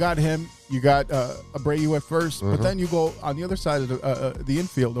 so you got him. You got Abreu at first, but then you go on the other side of the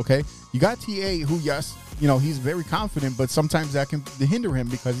infield. Okay, you got TA, who he's very confident, but sometimes that can hinder him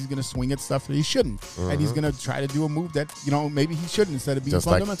because he's going to swing at stuff that he shouldn't, and he's going to try to do a move that maybe he shouldn't instead of being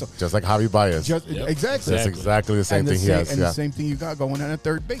fundamental. Just like Javi Baez. Exactly. That's exactly the same thing he has. And the same thing you got going on at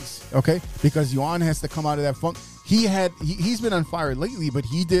third base. Okay, because Yohan has to come out of that funk. He's been on fire lately, but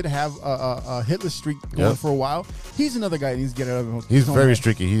he did have a hitless streak going for a while. He's another guy that needs to get out of. He's very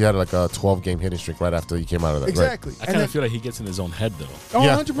streaky. He had like a 12-game hitting streak right after he came out of that. Exactly. I kind of feel like he gets in his own head though. Oh,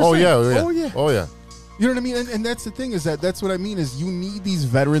 yeah. 100%. Oh yeah. Oh yeah. You know what I mean? And that's the thing that's what I mean is you need these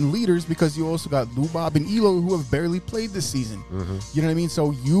veteran leaders because you also got Lubab and Elo who have barely played this season. You know what I mean?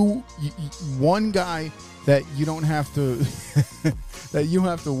 So you one guy that you don't have to that you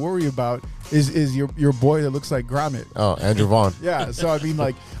have to worry about is your boy that looks like Gromit. Oh, Andrew Vaughn. Yeah, so I mean,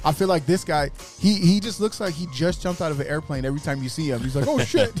 like, I feel like this guy, he just looks like he just jumped out of an airplane every time you see him. He's like, oh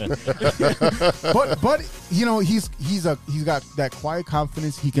shit. but he's got that quiet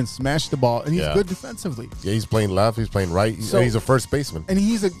confidence. He can smash the ball, and he's good defensively. Yeah, he's playing left. He's playing right. And he's a first baseman. And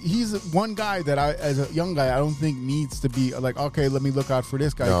he's one guy that as a young guy, I don't think needs to be like, okay, let me look out for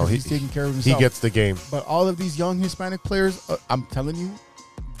this guy because he's taking care of himself. He gets the game. But all of these young Hispanic players, I'm telling you,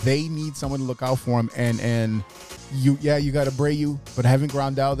 they need someone to look out for them. And you got Abreu, but having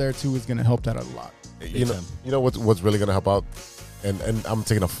Grandal there too is going to help that out a lot. You know what's really going to help out, and I'm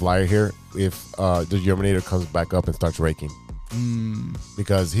taking a flyer here if the Germinator comes back up and starts raking,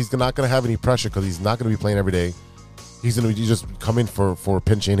 because he's not going to have any pressure because he's not going to be playing every day. He's going to just come in for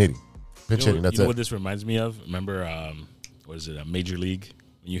pinch hitting. That's you know it. What this reminds me of? Remember, what is it? A Major League.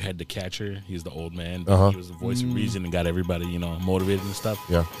 When you had the catcher, he's the old man. But he was the voice of reason and got everybody, motivated and stuff.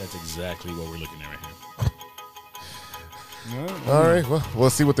 Yeah, that's exactly what we're looking at right here. All right, well,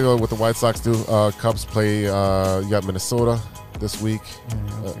 we'll see what the White Sox do. Cubs play. You got Minnesota this week.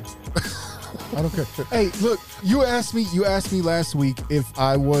 I don't care. Hey, look, you asked me last week if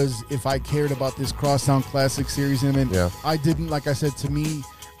I cared about this Crosstown Classic series, and I didn't. Like I said, to me,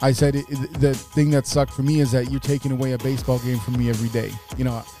 I said the thing that sucked for me is that you're taking away a baseball game from me every day.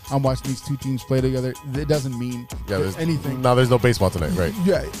 I'm watching these two teams play together. It doesn't mean anything. No, there's no baseball tonight, right?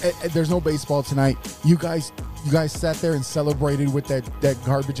 Yeah, there's no baseball tonight. You guys sat there and celebrated with that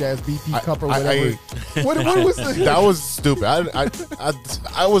garbage ass BP cup or whatever. What was the? That was stupid.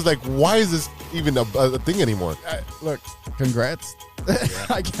 I was like, why is this even a thing anymore? Look, congrats.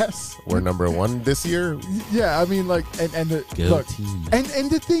 I guess we're number 1 this year. Yeah, I mean, like, and the look,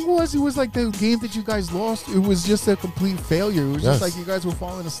 and the thing was, it was like the game that you guys lost. It was just a complete failure. It was just like you guys were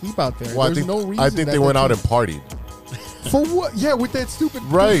falling asleep out there. Well, There's no reason. I think they went out and partied. For what? Yeah, with that stupid.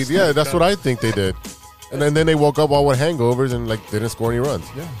 Right. Yeah, that's what I think they did. And then they woke up all with hangovers and like didn't score any runs.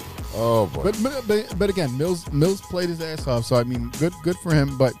 Yeah. Oh boy. But again, Mills played his ass off. So I mean, good for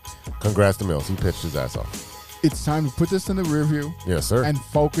him. But congrats to Mills. He pitched his ass off. It's time to put this in the rear view. Yes, sir. And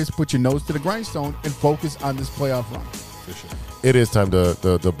focus. Put your nose to the grindstone and focus on this playoff run. For sure. It is time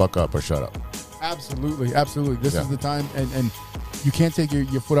to buck up or shut up. Absolutely. This is the time, and you can't take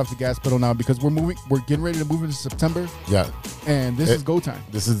your foot off the gas pedal now because we're getting ready to move into September. Yeah. And this is go time.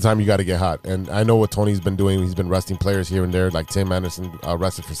 This is the time you got to get hot. And I know what Tony's been doing. He's been resting players here and there, like Tim Anderson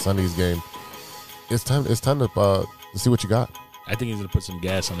rested for Sunday's game. It's time to see what you got. I think he's going to put some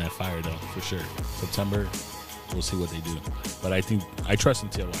gas on that fire, though, for sure. September, we'll see what they do. But I trust in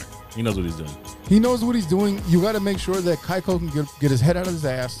TLR. He knows what he's doing. He knows what he's doing. You got to make sure that Keiko can get his head out of his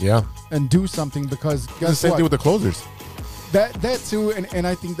ass. Yeah. And do something because guess the same what? thing with the closers. That too, and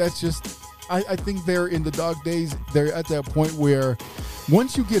I think that's just. I think they're in the dog days. They're at that point where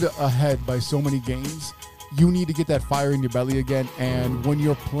once you get ahead by so many games, you need to get that fire in your belly again. And when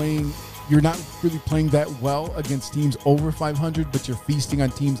you're playing, you're not really playing that well against teams over 500, but you're feasting on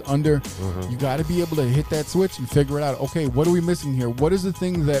teams under. You got to be able to hit that switch and figure it out. Okay, what are we missing here? What is the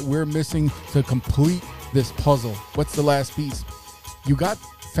thing that we're missing to complete this puzzle? What's the last piece? You got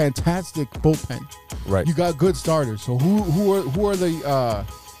fantastic bullpen. Right. You got good starters. So who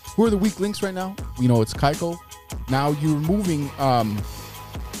are the weak links right now? It's Keiko. Now you're moving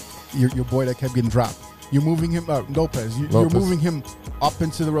your boy that kept getting dropped. You're moving him Lopez. You're moving him up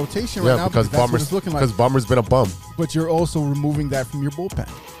into the rotation right now because that's what it's looking like. Because Bummer's been a bum. But you're also removing that from your bullpen.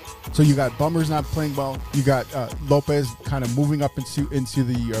 So you got Bummers not playing well. You got Lopez kind of moving up into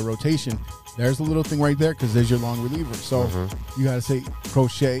the rotation. There's a little thing right there because there's your long reliever. So you got to say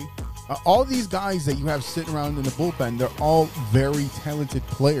Crochet. All these guys that you have sitting around in the bullpen, they're all very talented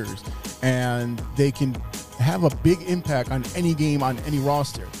players, and they can have a big impact on any game, on any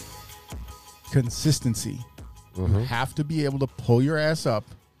roster. Consistency. You have to be able to pull your ass up,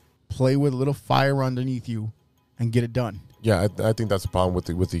 play with a little fire underneath you, and get it done. Yeah, I think that's the problem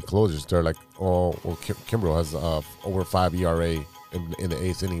with the closers. They're like, Kimbrel has over 5 ERA in the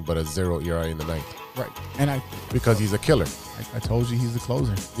 8th inning, but a 0 ERA in the 9th. Right, and because he's a killer. I told you he's the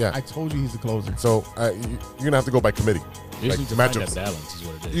closer. Yeah, I told you he's the closer. So you're gonna have to go by committee. They just need to find that balance, is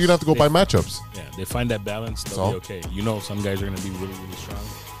what it is. You're gonna have to go by matchups. Yeah, they find that balance, they'll be okay. You know, some guys are gonna be really, really strong.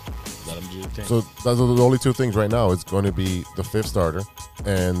 Let them do their thing. So those are the only two things right now. It's going to be the 5th starter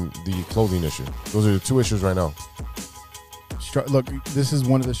and the closing issue. Those are the 2 issues right now. Look, this is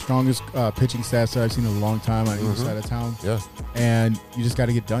one of the strongest pitching stats that I've seen in a long time on either side of town. Yeah, and you just got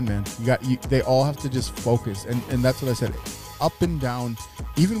to get done, man. They all have to just focus, and that's what I said. Up and down,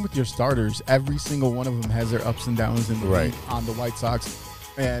 even with your starters, every single one of them has their ups and downs in the league on the White Sox,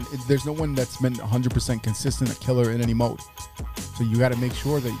 and there's no one that's been 100% consistent, a killer in any mode. So you got to make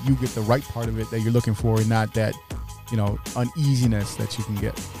sure that you get the right part of it that you're looking for, and not that uneasiness that you can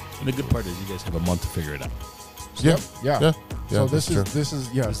get. And the good part is you guys have a month to figure it out. Yeah. So this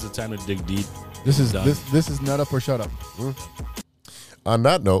is the time to dig deep. This is nut up or shut up. On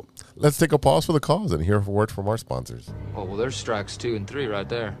that note, let's take a pause for the cause and hear a word from our sponsors. Oh, well, there's strikes 2 and 3 right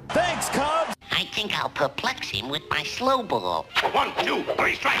there. Thanks, Cubs. I think I'll perplex him with my slow ball. 1, 2,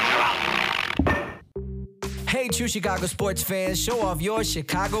 3 strikes, you're out. Hey, true Chicago sports fans, show off your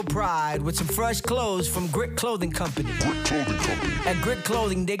Chicago pride with some fresh clothes from Grit Clothing Company. At Grit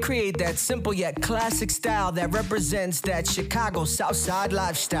Clothing, they create that simple yet classic style that represents that Chicago Southside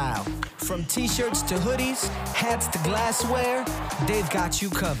lifestyle. From t-shirts to hoodies, hats to glassware, they've got you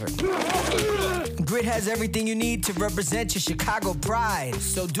covered. Grit has everything you need to represent your Chicago pride,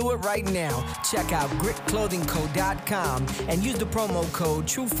 so do it right now. Check out gritclothingco.com and use the promo code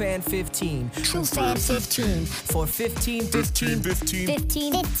TrueFan15. TrueFan15. For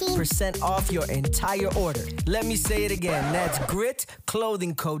 15% off your entire order. Let me say it again. That's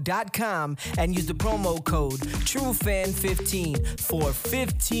gritclothingco.com and use the promo code TrueFan15 for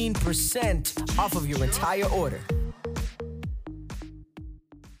 15% off of your entire order.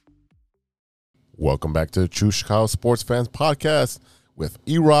 Welcome back to the True Chicago Sports Fans Podcast with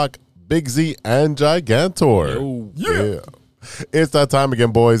E-Rock, Big Z, and Gigantor. Yeah. It's that time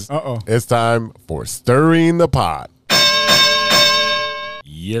again, boys. It's time for Stirring the Pot.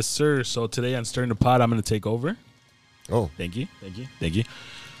 Yes, sir. So today on Stirring the Pot, I'm going to take over. Oh. Thank you.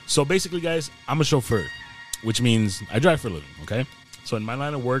 So basically, guys, I'm a chauffeur, which means I drive for a living, okay? So in my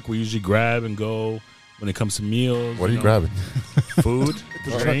line of work, we usually grab and go when it comes to meals. What are you grabbing? Food,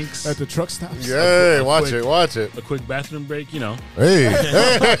 drinks. At the truck stops. Yay, watch it. A quick bathroom break, Hey.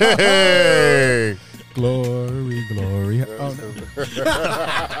 Glory. Oh, no.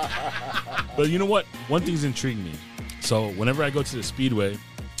 But you know what? One thing's intrigued me. So whenever I go to the Speedway,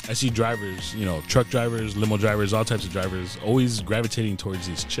 I see drivers, truck drivers, limo drivers, all types of drivers, always gravitating towards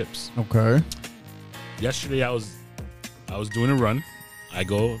these chips. Okay. Yesterday I was doing a run.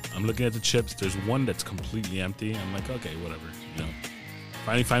 I'm looking at the chips. There's one that's completely empty. I'm like, okay, whatever.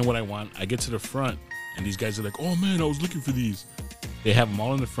 Finally find what I want. I get to the front, and these guys are like, oh man, I was looking for these. They have them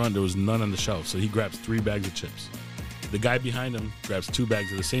all in the front. There was none on the shelf. So he grabs 3 bags of chips. The guy behind him grabs 2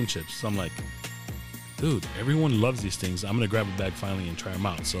 bags of the same chips. So I'm like, dude, everyone loves these things. I'm going to grab a bag finally and try them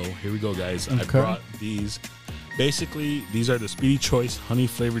out. So here we go, guys. Okay. I brought these. Basically, these are the Speedy Choice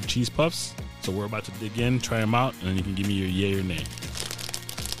honey-flavored cheese puffs. So we're about to dig in, try them out, and then you can give me your yay or nay.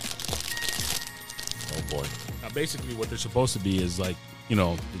 Oh, boy. Now, basically, what they're supposed to be is like, the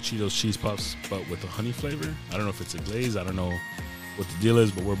Cheetos cheese puffs, but with a honey flavor. I don't know if it's a glaze. I don't know what the deal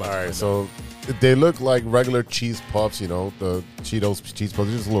is, but we're about to find so they look like regular cheese puffs, the Cheetos cheese puffs.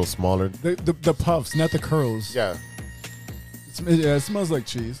 They're just a little smaller. The puffs, not the curls. Yeah. It smells like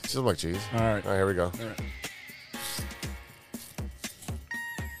cheese. It smells like cheese. All right, here we go. All right.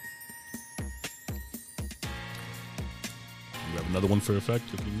 You have another one for effect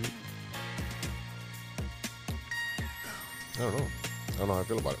if you need. I don't know how I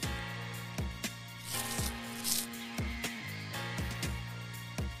feel about it.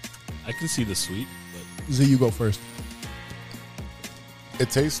 I can see the sweet, but Z, you go first. It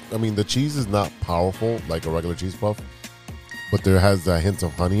tastes. I mean, the cheese is not powerful like a regular cheese puff, but there has a hint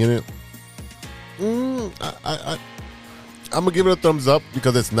of honey in it. I'm gonna give it a thumbs up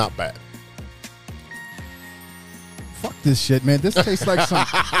because it's not bad. Fuck this shit, man. This tastes like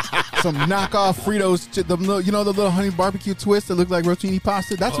some knockoff Fritos. The little honey barbecue twist that look like rotini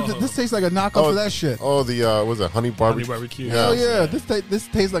pasta. That's what this tastes like, a knockoff of that shit. Oh, the was it honey barbecue? Honey barbecue. Hell yeah, this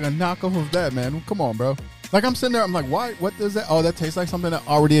tastes like a knockoff of that, man. Come on, bro. Like, I'm sitting there, I'm like, why? What does that? Oh, that tastes like something that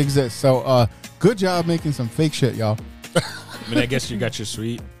already exists. So, good job making some fake shit, y'all. I mean, I guess you got your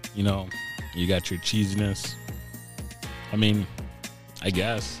sweet, you got your cheesiness. I mean, I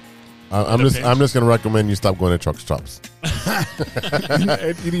guess. I'm just gonna recommend you stop going to truck stops.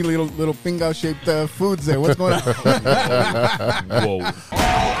 Eating little finger shaped foods there. What's going on? Whoa!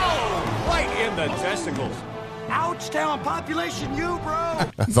 Right in the testicles. Ouch, town population, you, bro.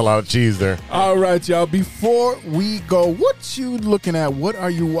 That's a lot of cheese there. All right, y'all. Before we go, what you looking at? What are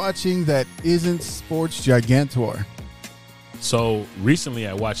you watching that isn't Sports Gigantor? So recently,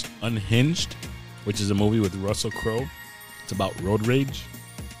 I watched Unhinged, which is a movie with Russell Crowe. It's about road rage.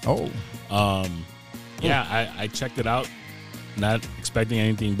 Oh. Yeah, I checked it out, not expecting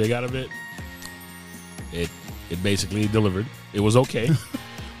anything big out of it. It basically delivered. It was okay.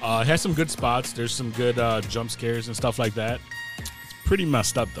 It has some good spots. There's some good jump scares and stuff like that. It's pretty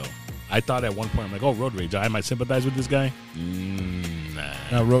messed up, though. I thought at one point, I'm like, oh, road rage. I might sympathize with this guy.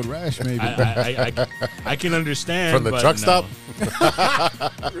 Nah. Road rash, maybe. I can understand. From the truck stop?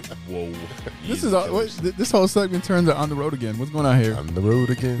 Whoa. This whole segment turns on the road again. What's going on here? On the road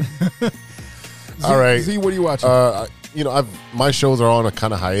again. All right. Z, what are you watching? My shows are on a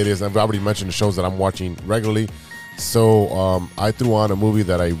kind of hiatus. I've already mentioned the shows that I'm watching regularly. So I threw on a movie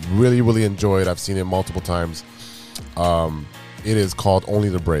that I really, really enjoyed. I've seen it multiple times. It is called Only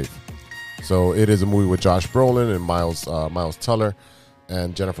the Brave. So it is a movie with Josh Brolin and Miles Teller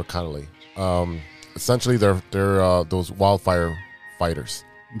and Jennifer Connelly. Essentially, they're those wildfire fighters.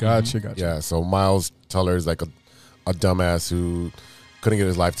 Gotcha. Yeah. So Miles Teller is like a dumbass who couldn't get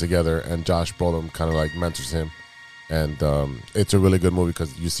his life together, and Josh Brolin kind of like mentors him. And it's a really good movie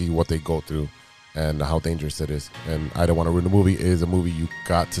because you see what they go through and how dangerous it is. And I don't want to ruin the movie. It is a movie you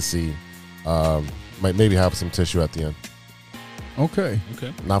got to see. Might maybe have some tissue at the end. Okay.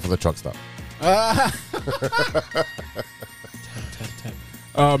 Not for the truck stop.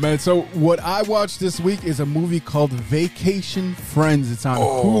 Oh, man. So what I watched this week is a movie called Vacation Friends. It's on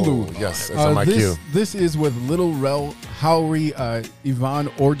Hulu. Yes, it's on my queue. This is with Little Rel Howery, Yvonne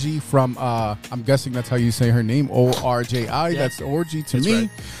Orji from, I'm guessing that's how you say her name, Orji. Yeah. That's Orji to me.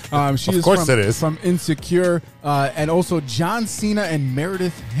 Right. She of course it is. From Insecure, and also John Cena and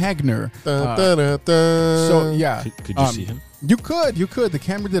Meredith Hagner. So, yeah. Could you see him? You could. The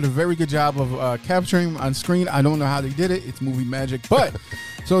camera did a very good job of capturing him on screen. I don't know how they did it. It's movie magic. But,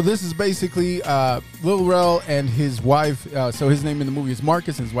 so this is basically Lil Rel and his wife. So his name in the movie is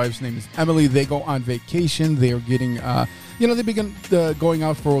Marcus, and his wife's name is Emily. They go on vacation. They are getting, they've been going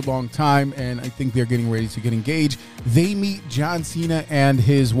out for a long time, and I think they're getting ready to get engaged. They meet John Cena and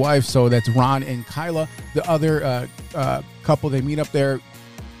his wife. So that's Ron and Kyla, the other couple. They meet up there.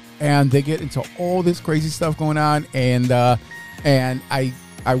 And they get into all this crazy stuff going on, and I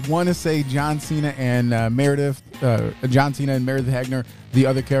want to say John Cena and Meredith Hagner, the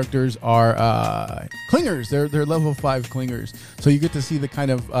other characters are clingers. They're level 5 clingers. So you get to see the kind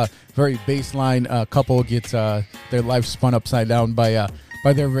of very baseline couple gets their life spun upside down by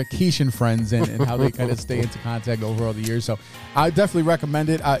their vacation friends and how they kind of stay into contact over all the years. So I definitely recommend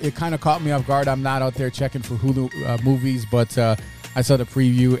it. It kind of caught me off guard. I'm not out there checking for Hulu movies, but I saw the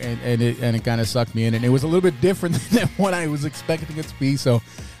preview and it kind of sucked me in, and it was a little bit different than what I was expecting it to be. So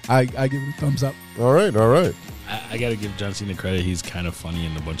I give it a thumbs up. All right. I got to give John Cena credit. He's kind of funny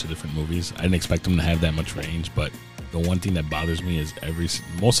in a bunch of different movies. I didn't expect him to have that much range, but the one thing that bothers me is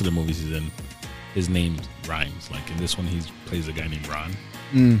most of the movies he's in, his name rhymes. Like in this one, he plays a guy named Ron.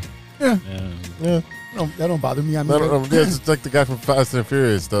 Yeah. Yeah. That don't bother me. It's like the guy from Fast and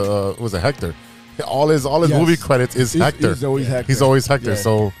Furious. Was it Hector? All his movie credits is Hector. He's always Hector. He's always Hector. Yeah.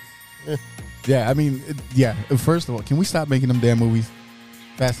 So, yeah. I mean, First of all, can we stop making them damn movies?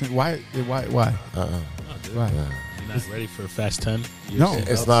 Fast and why? Why? You're not ready for Fast 10? No,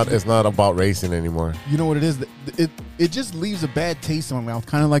 it's not about racing anymore. You know what it is? It just leaves a bad taste in my mouth,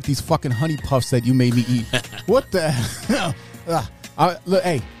 kind of like these fucking honey puffs that you made me eat. What the hell? Look,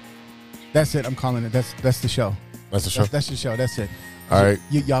 hey, that's it. I'm calling it. That's the show. That's the show. That's the show. That's it. All right.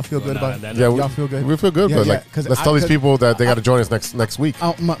 Y'all feel good about it? Yeah, y'all feel good? We feel good, but let's tell these people that they got to join us next week.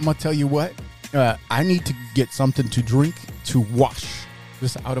 I'm gonna tell you what. I need to get something to drink to wash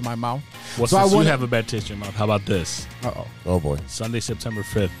this out of my mouth. Well, since you have a bad taste in your mouth, how about this? Oh boy. Sunday, September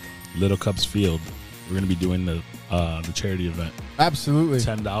 5th, Little Cubs Field. We're going to be doing the charity event. Absolutely.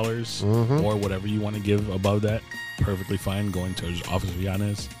 $10 or whatever you want to give above that. Perfectly fine. Going to his office of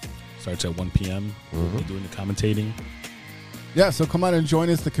Giannis. Starts at 1 p.m. We're doing the commentating. Yeah, so come on and join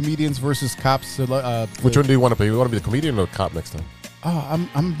us. The Comedians versus Cops. Which one do you want to be? You want to be the comedian or the cop next time? Oh, I'm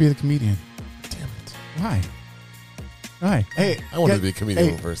going to be the comedian. Damn it. Why? Right. Hey, I wanted to be a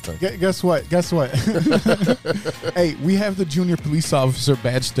comedian the first time. Guess what? Hey, we have the junior police officer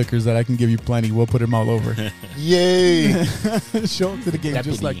badge stickers that I can give you plenty. We'll put them all over. Yay! Show up to the game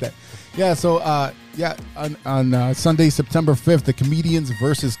just like that. Yeah. So, on Sunday, September 5th, the Comedians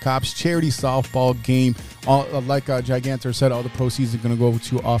versus Cops charity softball game. Like Gigantor said, all the proceeds are going to go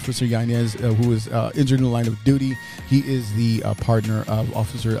to Officer Yanez, who is injured in the line of duty. He is the partner of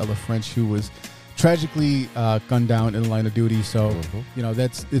Officer Ella French, who was tragically gunned down in the line of duty. So,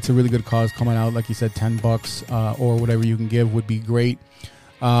 it's a really good cause. Coming out, like you said, $10 or whatever you can give would be great.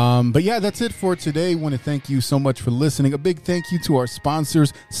 But yeah, that's it for today. I want to thank you so much for listening. A big thank you to our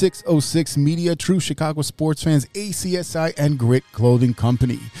sponsors, 606 Media, True Chicago Sports Fans, ACSI, and Grit Clothing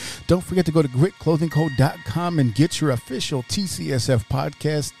Company. Don't forget to go to gritclothingco.com and get your official TCSF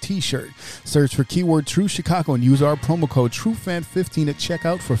podcast t-shirt. Search for keyword True Chicago and use our promo code TrueFan15 at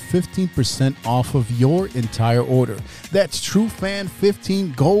checkout for 15% off of your entire order. That's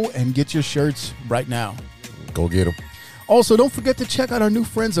TrueFan15. Go and get your shirts right now. Go get them. Also, don't forget to check out our new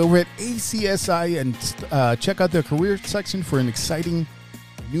friends over at ACSI and check out their career section for an exciting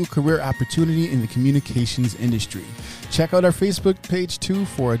new career opportunity in the communications industry. Check out our Facebook page, too,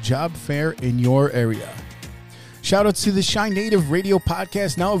 for a job fair in your area. Shout out to the Shy Native Radio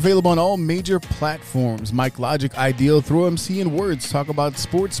Podcast, now available on all major platforms. Mike Logic, Ideal, Throw MC and Words talk about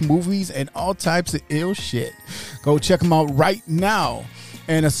sports, movies, and all types of ill shit. Go check them out right now.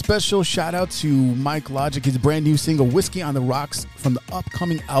 And a special shout out to Mike Logic. His brand new single, Whiskey on the Rocks, from the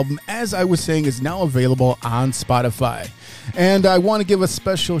upcoming album, as I was saying, is now available on Spotify. And I want to give a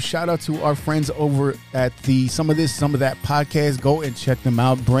special shout out to our friends over at the Some of This, Some of That podcast. Go and check them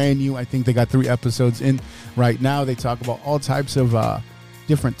out. Brand new. I think they got 3 episodes in right now. They talk about all types of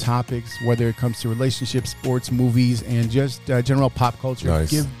different topics, whether it comes to relationships, sports, movies, and just general pop culture. Nice.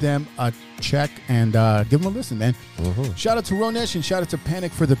 Give them a check and give them a listen, man. Shout out to Ronesh and shout out to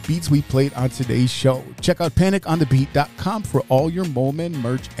Panic for the beats we played on today's show. Check out paniconthebeat.com for all your Moment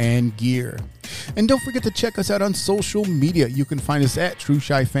merch and gear. And don't forget to check us out on social media. You can find us at True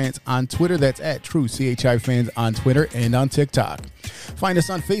Chi Fans on Twitter. That's at True CHI Fans on Twitter and on TikTok. Find us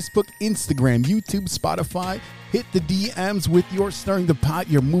on Facebook, Instagram, YouTube, Spotify. Hit the DMs with your Stirring the Pot,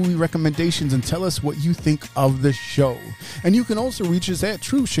 your movie recommendations, and tell us what you think of the show. And you can also reach us at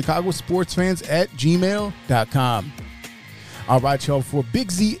truechicagosportsfans@gmail.com. All right, y'all, for Big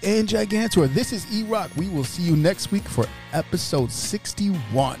Z and Gigantor, this is E-Rock. We will see you next week for episode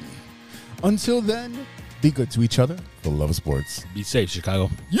 61. Until then, be good to each other. For the love of sports. Be safe, Chicago.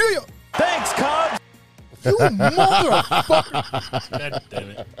 Yeah. Thanks, Cubs. You motherfucker. God damn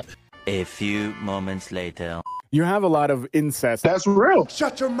it. A few moments later. You have a lot of incest. That's real.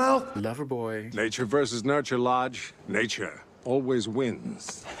 Shut your mouth. Lover boy. Nature versus nurture, Lodge. Nature always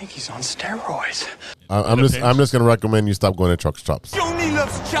wins. I think he's on steroids. I'm just gonna recommend you stop going to truck stops. Joni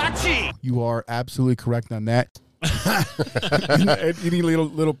loves Chachi. You are absolutely correct on that. And eating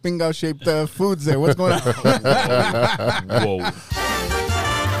little pingo shaped foods there. What's going on? Whoa.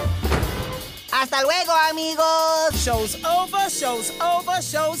 Hasta luego, amigos. Show's over, show's over,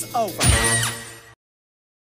 show's over.